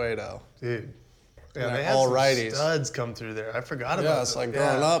 early Cueto. Dude. Yeah, And they they're had all some righties. studs come through there. I forgot about Yeah, it's like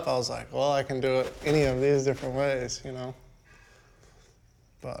growing up, I was like, well, I can do it any of these different ways, you know.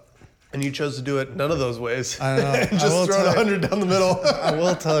 But And you chose to do it none of those ways. I know. I Just will throw it tell you- 100 down the middle. I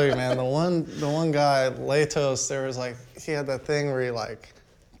will tell you, man, the one guy, Latos, there was like, he had that thing where he like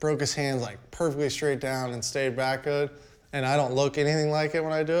broke his hands like perfectly straight down and stayed back good. And I don't look anything like it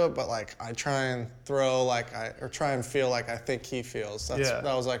when I do it, but like I try and throw or try and feel like I think he feels. That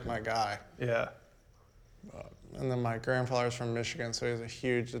was like my guy. Yeah. And then my grandfather's from Michigan, so he's a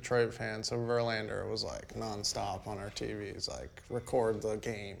huge Detroit fan. So Verlander was like nonstop on our TVs, like record the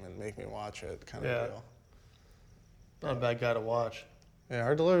game and make me watch it kind of deal. Not a bad guy to watch. Yeah,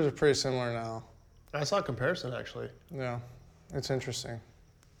 our deliveries are pretty similar now. I saw a comparison, actually. Yeah, it's interesting.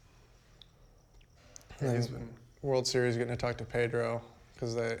 Yeah, he's And been... World Series getting to talk to Pedro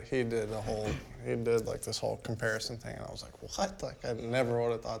because he did like this whole comparison thing, and I was like, what? Like I never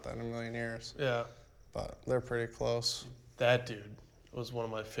would have thought that in a million years. Yeah. But they're pretty close. That dude was one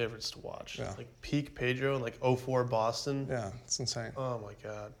of my favorites to watch. Yeah. Like peak Pedro in like 04 Boston. Yeah, it's insane. Oh my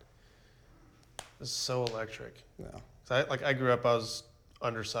God. It's so electric. Yeah. So I grew up, I was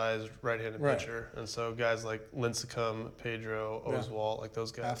undersized right-handed Right. pitcher, and so guys like Lincecum, Pedro, Yeah. Oswalt, like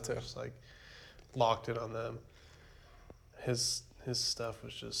those guys, Have to. were just like locked in on them. His stuff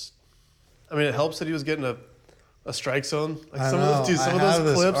was just. I mean, it helps that he was getting a strike zone. Like I some know. of those, some I of those have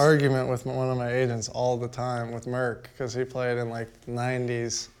this clips. argument with one of my agents all the time with Merck because he played in like the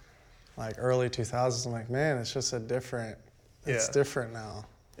 90s, like early 2000s. I'm like, man, it's just it's different now.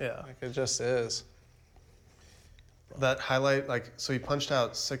 Yeah. Like it just is. That highlight, like, so he punched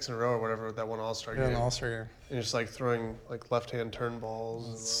out 6 in a row or whatever with that one All-Star Yeah, game. an All-Star game. And just like throwing like left-hand turn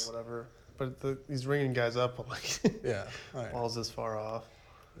balls and whatever. But he's ringing guys up on like Yeah. Right. balls this far off.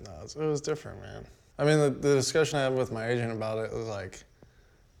 No, it was different, man. I mean, the discussion I had with my agent about it was like,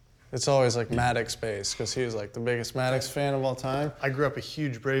 it's always like Maddox based because he was like the biggest Maddox fan of all time. I grew up a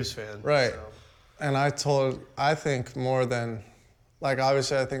huge Braves fan. Right. So. And I think more than, like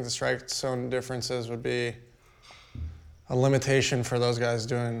obviously I think the strike zone differences would be a limitation for those guys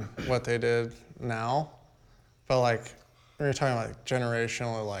doing what they did now. But like when you're talking like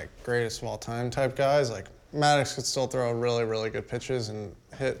generational or like greatest of all time type guys, like Maddox could still throw really, really good pitches and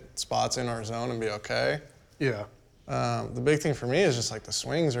hit spots in our zone and be okay. Yeah. The big thing for me is just like the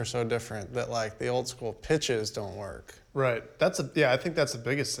swings are so different that like the old school pitches don't work. Right. I think that's the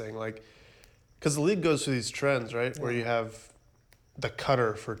biggest thing. Like, because the league goes through these trends, right? Where you have the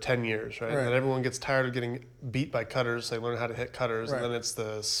cutter for 10 years, right? Right. And everyone gets tired of getting beat by cutters. They learn how to hit cutters, Right. and then it's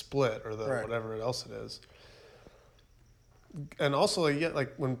the split or the Right. whatever else it is. And also,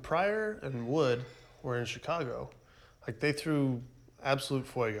 like when Pryor and Wood were in Chicago, like they threw absolute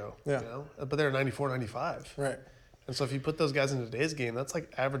fuego, Yeah. you know? But they're 94, 95. Right. And so if you put those guys in today's game, that's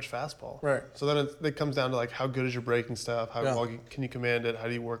like average fastball. Right. So then it comes down to like how good is your breaking stuff? How Yeah. well can you command it? How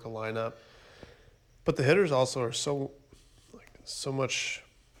do you work a lineup? But the hitters also are so much.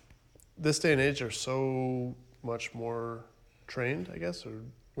 This day and age are so much more trained, I guess. Or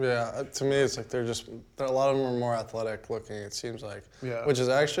Yeah, to me, it's like a lot of them are more athletic looking, it seems like. Yeah. Which is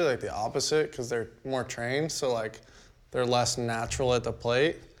actually like the opposite because they're more trained, so like they're less natural at the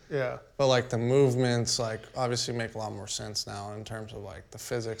plate. yeah, But like the movements, like obviously make a lot more sense now in terms of like the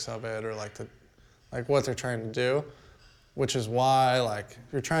physics of it or like what they're trying to do, which is why like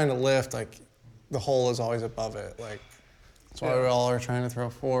you're trying to lift, like the hole is always above it. Like that's why we all are trying to throw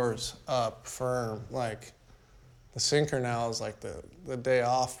fours up firm. Like the sinker now is like the day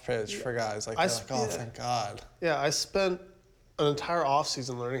off pitch for guys. Like they're like, oh, thank God. yeah. I spent an entire off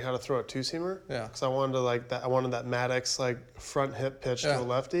season learning how to throw a two-seamer. Yeah. Because I wanted I wanted that Maddox like front hip pitch Yeah. to a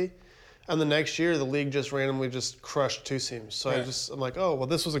lefty. And the next year, the league just randomly just crushed two seams. So Right. I'm like, oh, well,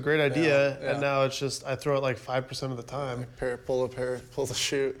 this was a great idea. Yeah. And now it's just, I throw it like 5% of the time. Pull the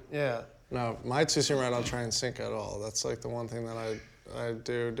shoot. Yeah. No, my two-seamer I don't try and sink at all. That's like the one thing that I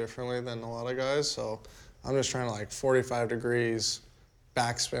do differently than a lot of guys. So I'm just trying to like 45 degrees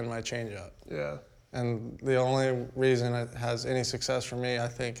backspin my changeup. Yeah. And the only reason it has any success for me, I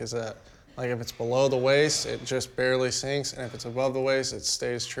think, is that like if it's below the waist, it just barely sinks, and if it's above the waist, it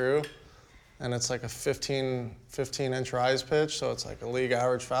stays true. And it's like a 15-inch rise pitch, so it's like a league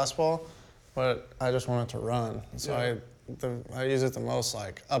average fastball, but I just want it to run. So I use it the most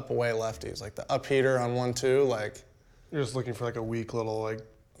like up away lefties, like the up heater on 1-2, like You're just looking for like a weak little like.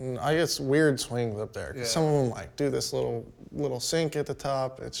 I get weird swings up there. 'Cause Yeah. some of them like do this little sink at the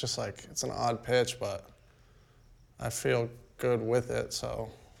top. It's just like it's an odd pitch, but I feel good with it. So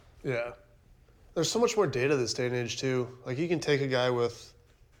Yeah. There's so much more data this day and age too. Like you can take a guy with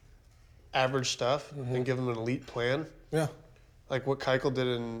average stuff and give him an elite plan. yeah, Like what Keuchel did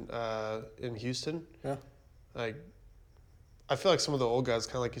in Houston. yeah, Like I feel like some of the old guys,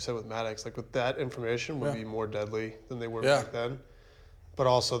 kind of like you said with Maddox, like with that information would Yeah. be more deadly than they were Yeah. back then. But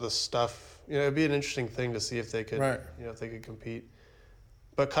also the stuff, it'd be an interesting thing to see if they could, Right. if they could compete.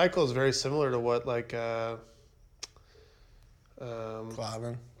 But Keuchel is very similar to what like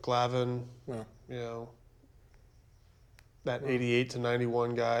Glavine. Glavine, Yeah, that 88 to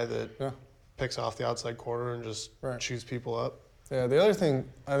 91 guy that yeah. picks off the outside corner and just Right. chews people up. Yeah, the other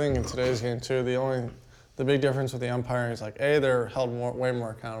thing I think in today's game too, the big difference with the umpiring is like they're held way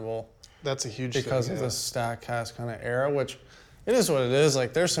more accountable That's a huge because thing. of the StatCast kind of era, which it is what it is.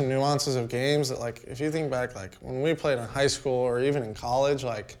 Like there's some nuances of games that like if you think back like when we played in high school or even in college,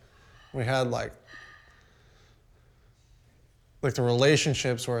 like we had like the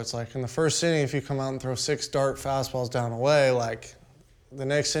relationships where it's like in the first inning if you come out and throw 6 dart fastballs down away, like the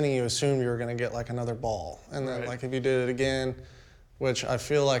next inning you assume you were going to get like another ball. And then Right. like if you did it again, which I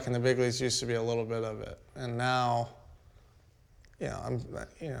feel like in the big leagues used to be a little bit of it. And now,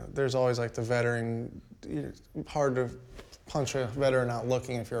 there's always like the veteran, hard to punch a veteran out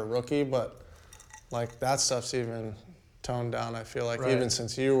looking if you're a rookie, but like that stuff's even toned down, I feel like, Right. even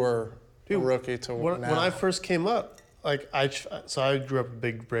since you were a rookie to When now. I first came up, like I grew up a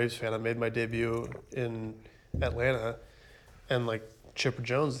big Braves fan. I made my debut in Atlanta, and like Chipper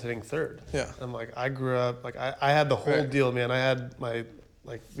Jones is hitting third. Yeah. And like I grew up, like I had the whole Right. deal, man. I had my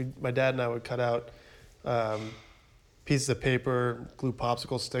dad and I would cut out pieces of paper, glue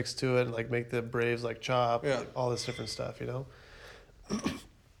popsicle sticks to it, and like make the Braves like chop, Yeah. like, all this different stuff,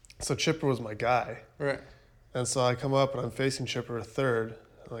 So Chipper was my guy, Right. and so I come up and I'm facing Chipper at third.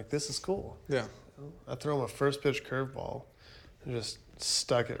 I'm like, this is cool. Yeah. I throw him a first pitch curveball and just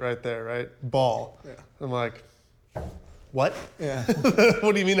stuck it right there, right? Ball. Yeah. I'm like, what? Yeah.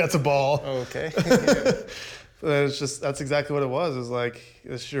 What do you mean that's a ball? Okay. And that's exactly what it was. It was like,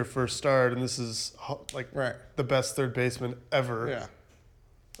 this is your first start, and this is like Right. the best third baseman ever. Yeah.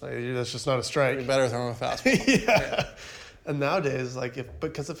 Like, that's just not a strike. You better throw him a fastball. yeah. And nowadays, like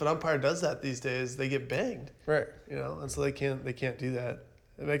because if an umpire does that these days, they get banged. Right. And so they can't do that.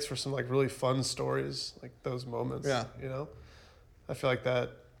 It makes for some like really fun stories, like those moments. Yeah. I feel like that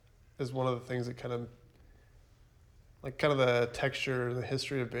is one of the things that kind of the texture, the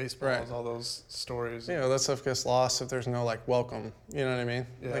history of baseball Right. is all those stories. That stuff gets lost if there's no like welcome. You know what I mean?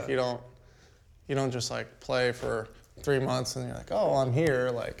 Yeah. Like you don't just like play for 3 months and you're like, oh, I'm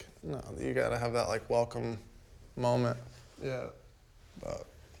here. Like, no, you got to have that like welcome moment. Yeah. But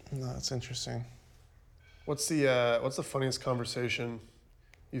no, it's interesting. What's the funniest conversation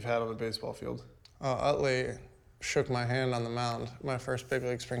you've had on a baseball field? Utley shook my hand on the mound my first big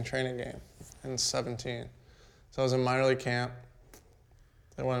league spring training game in 17. So I was in minor league camp.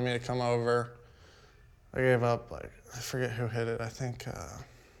 They wanted me to come over. I gave up, like, I forget who hit it. I think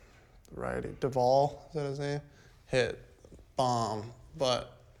righty, Duvall, is that his name? Hit, bomb.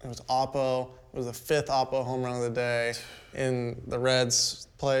 But it was Oppo. It was the 5th Oppo home run of the day in the Reds'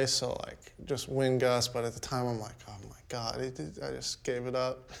 place. So, like, just wind gust. But at the time, I'm like, oh, my God. I just gave it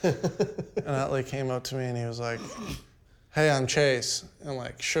up. And Utley came up to me, and he was like, hey, I'm Chase. And,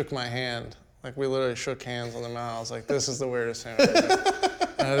 like, shook my hand. Like, we literally shook hands on the mound. I was like, this is the weirdest thing I've ever done.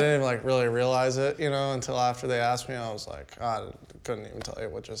 And I didn't even, like, really realize it, until after they asked me. I was like, I couldn't even tell you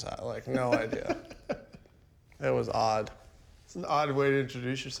what just happened. Like, no idea. It was odd. It's an odd way to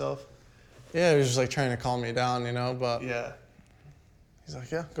introduce yourself. Yeah, he was just, like, trying to calm me down, but Yeah. he's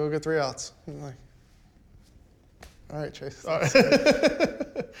like, yeah, go get 3 outs. I'm like, all right, Chase. All right.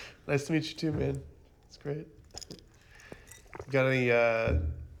 Nice to meet you too, man. It's great. Got any,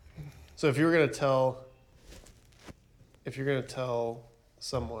 so if you're gonna tell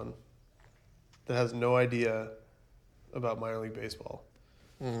someone that has no idea about minor league baseball,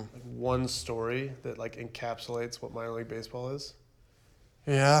 like one story that like encapsulates what minor league baseball is.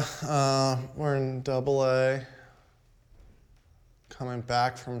 Yeah, we're in AA, coming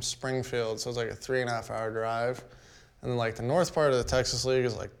back from Springfield, so it's like a 3.5-hour drive. And then like the north part of the Texas League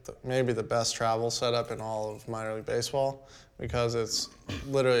is like maybe the best travel setup in all of minor league baseball because it's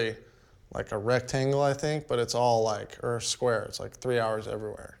literally like a rectangle, I think, but it's all like, or a square. It's like 3 hours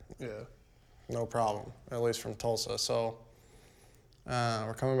everywhere. Yeah. No problem, at least from Tulsa. So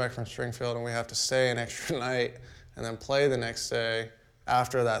we're coming back from Springfield and we have to stay an extra night and then play the next day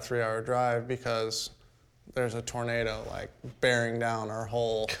after that 3-hour drive because there's a tornado like bearing down our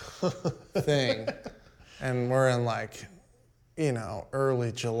whole thing. And we're in like,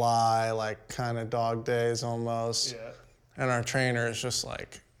 early July, like kind of dog days almost. Yeah. And our trainer is just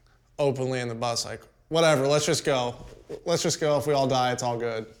like openly in the bus, like, whatever, let's just go. Let's just go. If we all die, it's all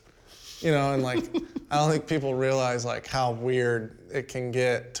good. And like, I don't think people realize like how weird it can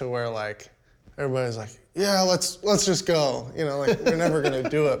get to where like everybody's like, yeah, let's just go. Like we're never gonna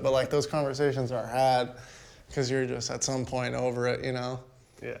do it, but like those conversations are had because you're just at some point over it,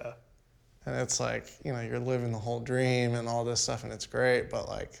 Yeah. And it's like, you're living the whole dream and all this stuff, and it's great, but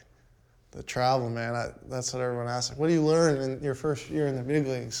like the travel, man, that's what everyone asks. Like, what do you learn in your first year in the big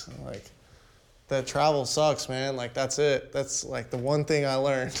leagues? And like, that travel sucks, man. Like, that's it. That's like the one thing I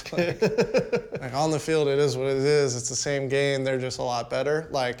learned. Like on the field, it is what it is. It's the same game. They're just a lot better.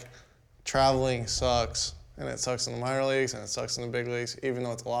 Like, traveling sucks, and it sucks in the minor leagues, and it sucks in the big leagues, even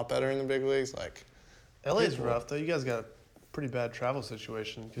though it's a lot better in the big leagues. Like, LA's rough though. You guys got a pretty bad travel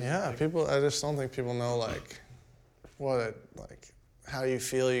situation. Yeah, I just don't think people know like how you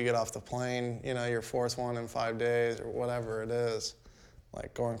feel. You get off the plane, your 4th one in 5 days or whatever it is,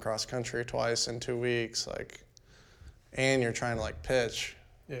 like going cross country twice in 2 weeks, like, and you're trying to like pitch,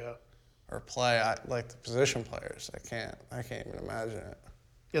 Yeah. or play. Like the position players, I can't even imagine it.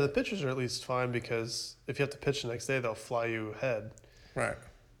 Yeah, the pitchers are at least fine because if you have to pitch the next day, they'll fly you ahead. Right.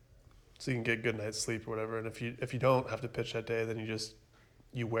 So you can get a good night's sleep or whatever. And if you don't have to pitch that day, then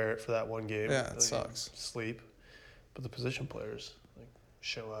you wear it for that one game. Yeah, it sucks. Sleep. But the position players like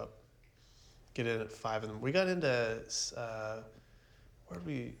show up, get in at 5 a.m. We got into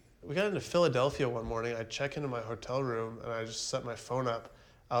we got into Philadelphia one morning. I check into my hotel room and I just set my phone up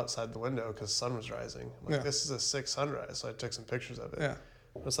outside the window because the sun was rising. I'm like, This is a 6 sunrise, so I took some pictures of it. Yeah.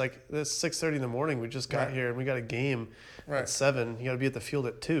 It's like it's 6:30 in the morning. We just got here and we got a game at 7. You got to be at the field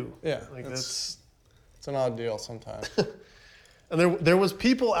at 2. Yeah. Like it's an odd deal sometimes. And there was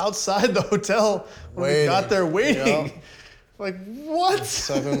people outside the hotel when we got there waiting. Yep. Like what?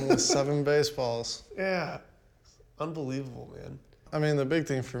 Seven baseballs. Yeah. Unbelievable, man. I mean, the big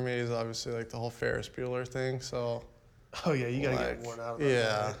thing for me is obviously like the whole Ferris Bueller thing. So. Oh yeah, you gotta get worn out.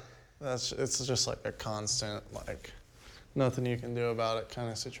 Yeah, it's just like a constant like. Nothing you can do about it kind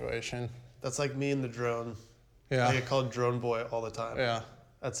of situation. That's like me and the drone. Yeah. I get called Drone Boy all the time. Yeah.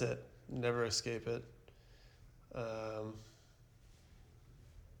 That's it. Never escape it.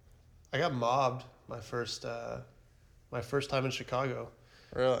 I got mobbed my first time in Chicago.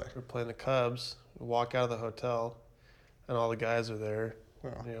 Really? We're playing the Cubs. We walk out of the hotel, and all the guys are there,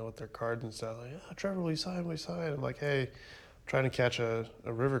 Yeah. with their cards and stuff. Like, Trevor, will you sign? Will you sign? I'm like, hey, I'm trying to catch a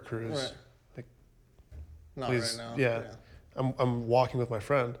river cruise. Right. Like, Not please, right now. yeah. I'm walking with my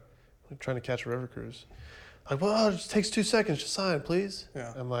friend, like, trying to catch a river cruise. Like, well, it just takes 2 seconds. Just sign, please.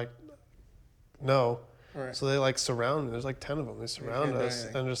 Yeah. I'm like, no. Right. So they like surround me. There's like 10 of them. They surround can't do us,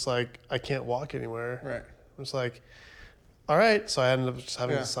 anything. and just like I can't walk anywhere. Right. I'm just like, all right. So I ended up just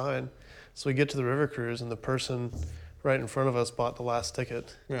having Yeah. to sign. So we get to the river cruise, and the person right in front of us bought the last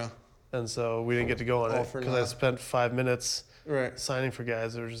ticket, Yeah. and so we didn't get to go on All it for because I naught. spent 5 minutes Right. signing for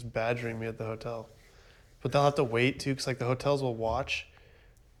guys that were just badgering me at the hotel. But they'll have to wait too, because like the hotels will watch,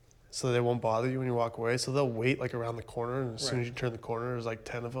 so they won't bother you when you walk away. So they'll wait like around the corner, and as soon Right. as you turn the corner, there's like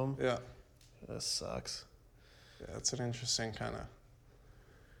 10 of them. Yeah. That sucks. Yeah, it's an interesting kind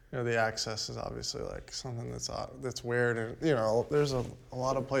of, the access is obviously like something that's weird, and there's a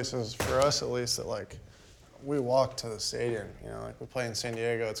lot of places for us at least that like we walk to the stadium. Like we play in San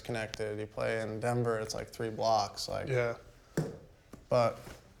Diego, it's connected. You play in Denver, it's like 3 blocks. Like, Yeah. but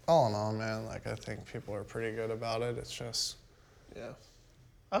all in all, man, like I think people are pretty good about it. It's just Yeah.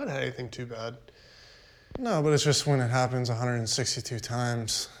 I haven't had anything too bad. no, but it's just when it happens 162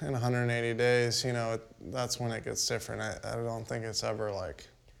 times in 180 days, that's when it gets different. I don't think it's ever like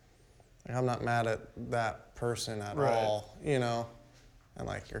I'm not mad at that person at Right. all, and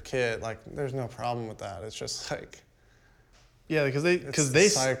like your kid, like there's no problem with that. It's just like Yeah, because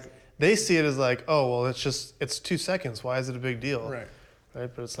they see it as like, oh well, it's 2 seconds. Why is it a big deal? right,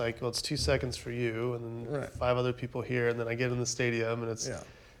 Right. But it's like, well, it's 2 seconds for you, and then Right. 5 other people here, and then I get in the stadium, and it's yeah,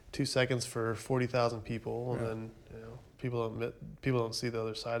 2 seconds for 40,000 people, and Yeah. then people don't see the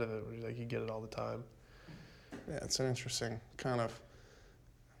other side of it. Where like you get it all the time. yeah. It's an interesting kind of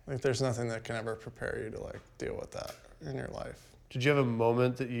like there's nothing that can ever prepare you to like deal with that in your life. Did you have a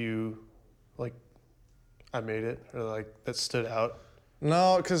moment that you, like, I made it, or like that stood out?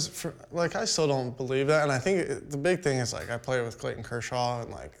 No, because I still don't believe that, and I think the big thing is like I play with Clayton Kershaw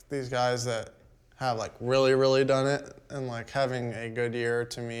and like these guys that have like really, really done it, and like having a good year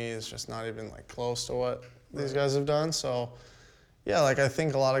to me is just not even like close to what these guys have done. So, yeah, like I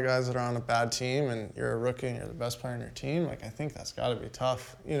think a lot of guys that are on a bad team and you're a rookie and you're the best player on your team, like I think that's got to be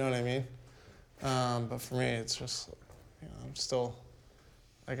tough. You know what I mean? But for me, it's just I'm still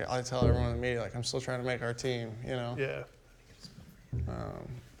like I tell everyone in the media like I'm still trying to make our team. Yeah.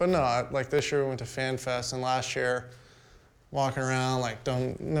 But no, like this year we went to Fan Fest, and last year walking around like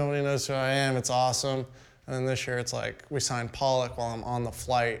nobody knows who I am. It's awesome. And then this year it's like we signed Pollock while I'm on the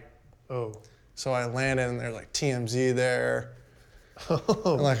flight. Oh. So I landed and there's like TMZ there.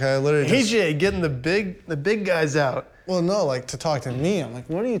 And like I literally just, AJ getting the big guys out. well, no, like to talk to me. I'm like,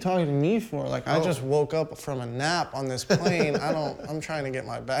 what are you talking to me for? Like I just woke up from a nap on this plane. I'm trying to get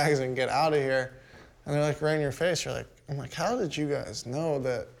my bags and get out of here. And they're like right in your face. You're like, I'm like, how did you guys know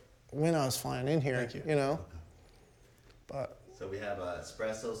that when I was flying in here? Thank you. But So we have a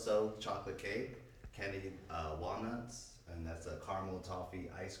espresso soaked chocolate cake, candied walnuts, and that's a caramel toffee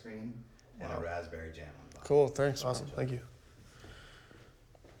ice cream, and a raspberry jam on the bottom. cool, thanks. Awesome. Thank you.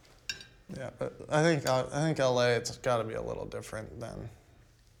 Yeah, but I think LA, it's got to be a little different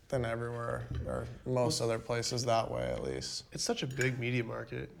than everywhere or most other places that way at least. It's such a big media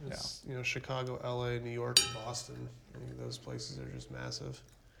market. It's, Chicago, LA, New York, Boston. I think those places are just massive.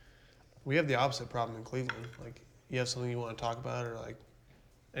 We have the opposite problem in Cleveland. Like, you have something you want to talk about or like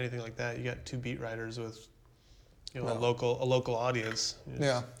anything like that, you got 2 beat writers with a local audience.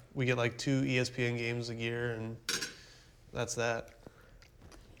 Yeah. We get like 2 ESPN games a year, and that's that.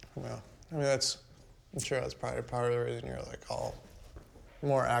 Yeah, I mean I'm sure that's probably part of the reason you're like all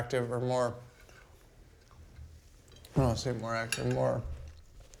more active or more. I don't want to say more active, more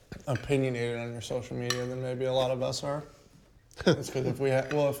opinionated on your social media than maybe a lot of us are. It's because if we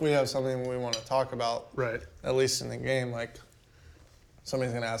have something we want to talk about, Right. at least in the game, like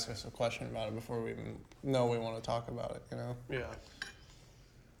somebody's gonna ask us a question about it before we even know we want to talk about it. Yeah.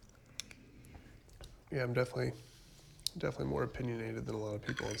 Yeah, I'm definitely more opinionated than a lot of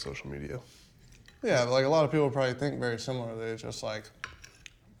people on social media. Yeah, but like a lot of people probably think very similarly. It's just like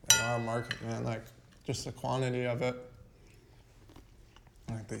in our market, man, like just the quantity of it.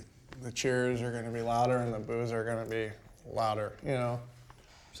 Like the cheers are gonna be louder and the boos are gonna be louder,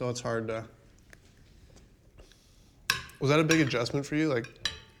 So it's hard to. Was that a big adjustment for you, like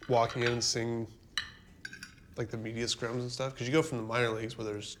walking in and seeing like the media scrums and stuff? Because you go from the minor leagues where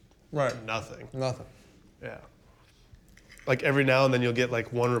there's nothing. Nothing. Yeah. Like every now and then you'll get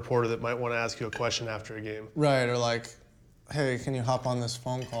like one reporter that might want to ask you a question after a game. Right, or like hey, can you hop on this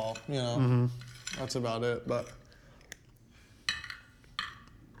phone call? You know, that's about it. But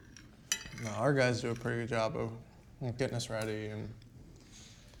no, our guys do a pretty good job of getting us ready and,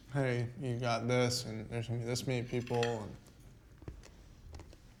 hey, you got this, and there's gonna be this many people, and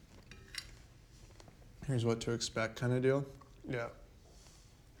here's what to expect, kind of deal. Yeah.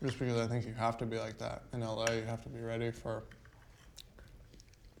 Just because I think you have to be like that in LA, you have to be ready for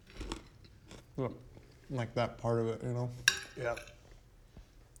like that part of it, you know. Yeah.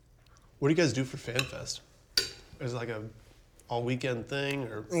 What do you guys do for FanFest? Is it like a all weekend thing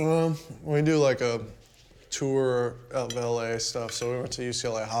or? We do like a tour of LA stuff. So we went to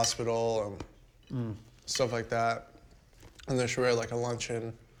UCLA Hospital and stuff like that. And this year we had like a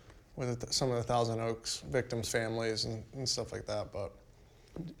luncheon with some of the Thousand Oaks victims' families and stuff like that. But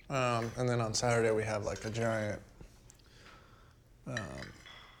and then on Saturday we have like a giant,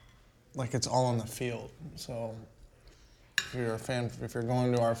 like it's all on the field. So if you're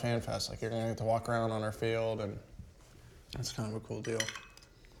going to our fan fest, like you're gonna get to walk around on our field, and it's kind of a cool deal.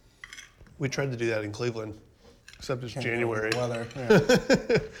 We tried to do that in Cleveland, except it's Can't January. control the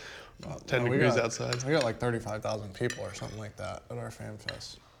weather. Yeah. 10 degrees outside. We got like 35,000 people or something like that at our fan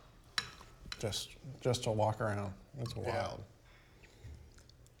fest. Just to walk around. It's wild. Yeah.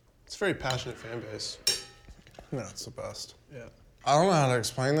 It's a very passionate fan base. Yeah, it's the best. Yeah. I don't know how to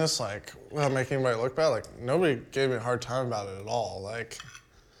explain this, like, without making anybody look bad. Like, nobody gave me a hard time about it at all. Like,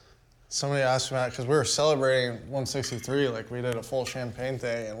 somebody asked me about it, because we were celebrating 163, like, we did a full champagne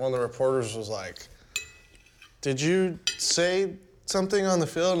thing, and one of the reporters was like, did you say something on the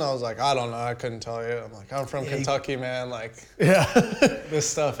field? And I was like, I don't know, I couldn't tell you. I'm like, I'm from Kentucky, man, like, Yeah. this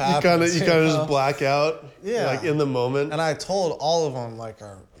stuff happens. You kind of just black out, Yeah. like in the moment. And I told all of them, like,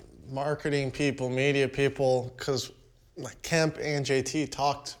 our marketing people, media people, because like Kemp and JT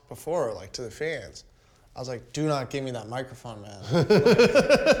talked before, like to the fans. I was like, do not give me that microphone, man.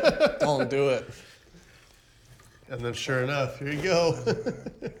 Like, don't do it. And then sure enough, here you go.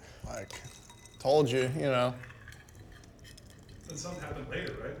 Like, told you, you know. And something happened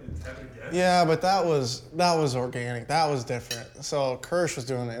later, right? It happened again? Yeah, but that was organic. That was different. So Kirsch was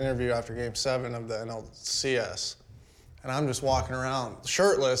doing an interview after Game 7 of the NLCS. And I'm just walking around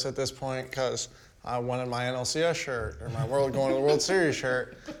shirtless at this point because I wanted my NLCS shirt or my going to the World Series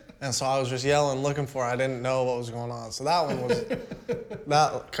shirt. And so I was just yelling, looking for it. I didn't know what was going on. So that one was,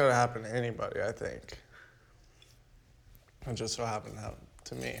 that could have happened to anybody, I think. It just so happened to happen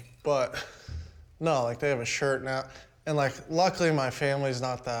to me. But no, like they have a shirt now. And like, luckily my family's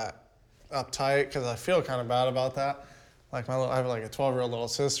not that uptight because I feel kind of bad about that. Like I have like a 12-year-old little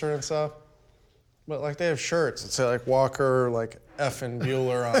sister and stuff. But like they have shirts that say like Walker, like effing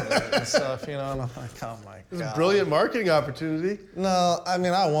Buehler on it and stuff, you know? And I'm like, oh my It's God. a brilliant marketing opportunity. No, I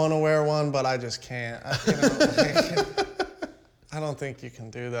mean, I want to wear one, but I just can't. I don't think you can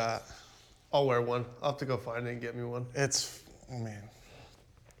do that. I'll wear one. I'll have to go find it and get me one. It's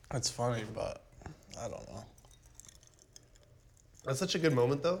funny, but I don't know. That's such a good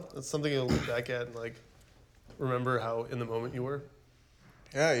moment, though. It's something you'll look back at and like remember how in the moment you were.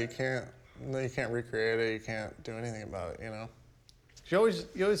 Yeah, you can't recreate it. You can't do anything about it, you know? You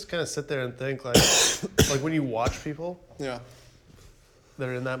always kind of sit there and think like, like when you watch people Yeah. that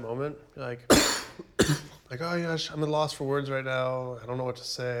are in that moment, you're like, like, oh yeah, I'm at a loss for words right now. I don't know what to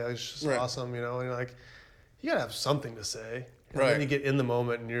say. It's just Right. awesome, you know. And you're like, you gotta have something to say. And Right. then you get in the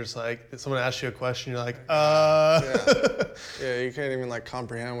moment and you're just like, someone asks you a question, you're like, Yeah, you can't even like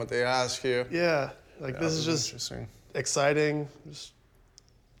comprehend what they ask you. yeah, like Yeah, this it is was just interesting. exciting. Just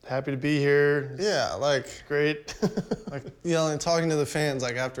happy to be here. It's Yeah, like great. like yelling, talking to the fans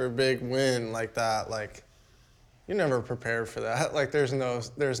like after a big win like that. Like you're never prepared for that. Like there's no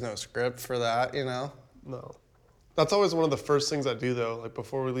script for that, you know. No, that's always one of the first things I do though. Like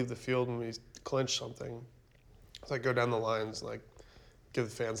before we leave the field when we clinch something, it's like go down the lines, like give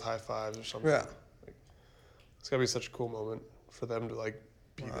the fans high fives or something. Yeah. Like, it's gotta be such a cool moment for them to like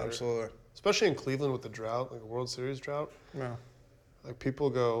be there. Absolutely. Especially in Cleveland with the drought, like a World Series drought. Yeah. Like people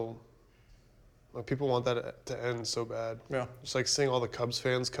want that to end so bad. Yeah. Just like seeing all the Cubs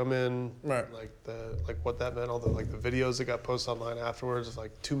fans come in, Right. like what that meant, all the like the videos that got posted online afterwards of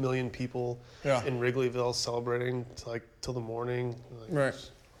like 2 million people Yeah. in Wrigleyville celebrating till the morning. Like, Right.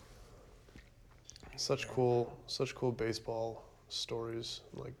 Such cool baseball stories,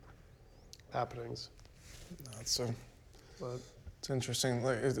 like happenings. But It's interesting.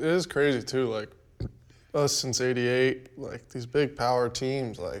 Like it is crazy too. Like us since '88, like these big power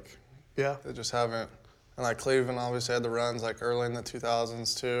teams, like yeah, they just haven't. And like Cleveland obviously had the runs like early in the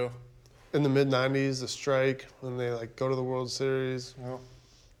 2000s too. in the mid '90s, the strike when they like go to the World Series, You know?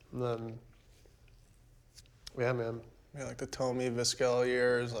 and then yeah, man, Yeah, like the Tommy Vizquel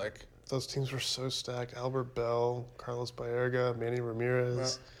years, like. Those teams were so stacked. Albert Bell, Carlos Baerga, Manny Ramirez.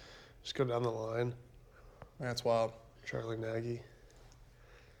 Yeah. Just go down the line. That's wild. Charlie Nagy.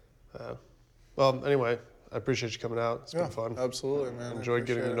 Well, anyway, I appreciate you coming out. It's been fun. Absolutely, man. Enjoyed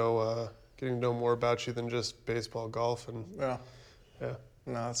getting to know more about you than just baseball, golf, and Yeah. yeah.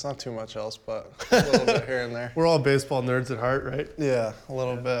 No, it's not too much else, but a little bit here and there. We're all baseball nerds at heart, right? Yeah, a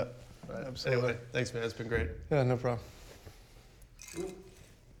little bit. Right. Absolutely. Anyway, thanks, man. It's been great. Yeah, no problem.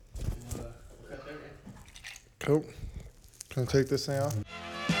 Cool. Can I take this thing off?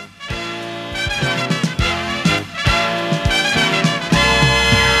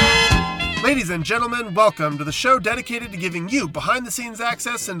 Ladies and gentlemen, welcome to the show dedicated to giving you behind-the-scenes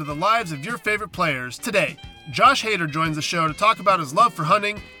access into the lives of your favorite players. Today, Josh Hader joins the show to talk about his love for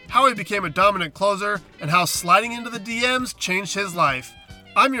hunting, how he became a dominant closer, and how sliding into the DMs changed his life.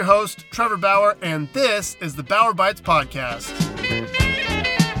 I'm your host, Trevor Bauer, and this is the Bauer Bytes podcast.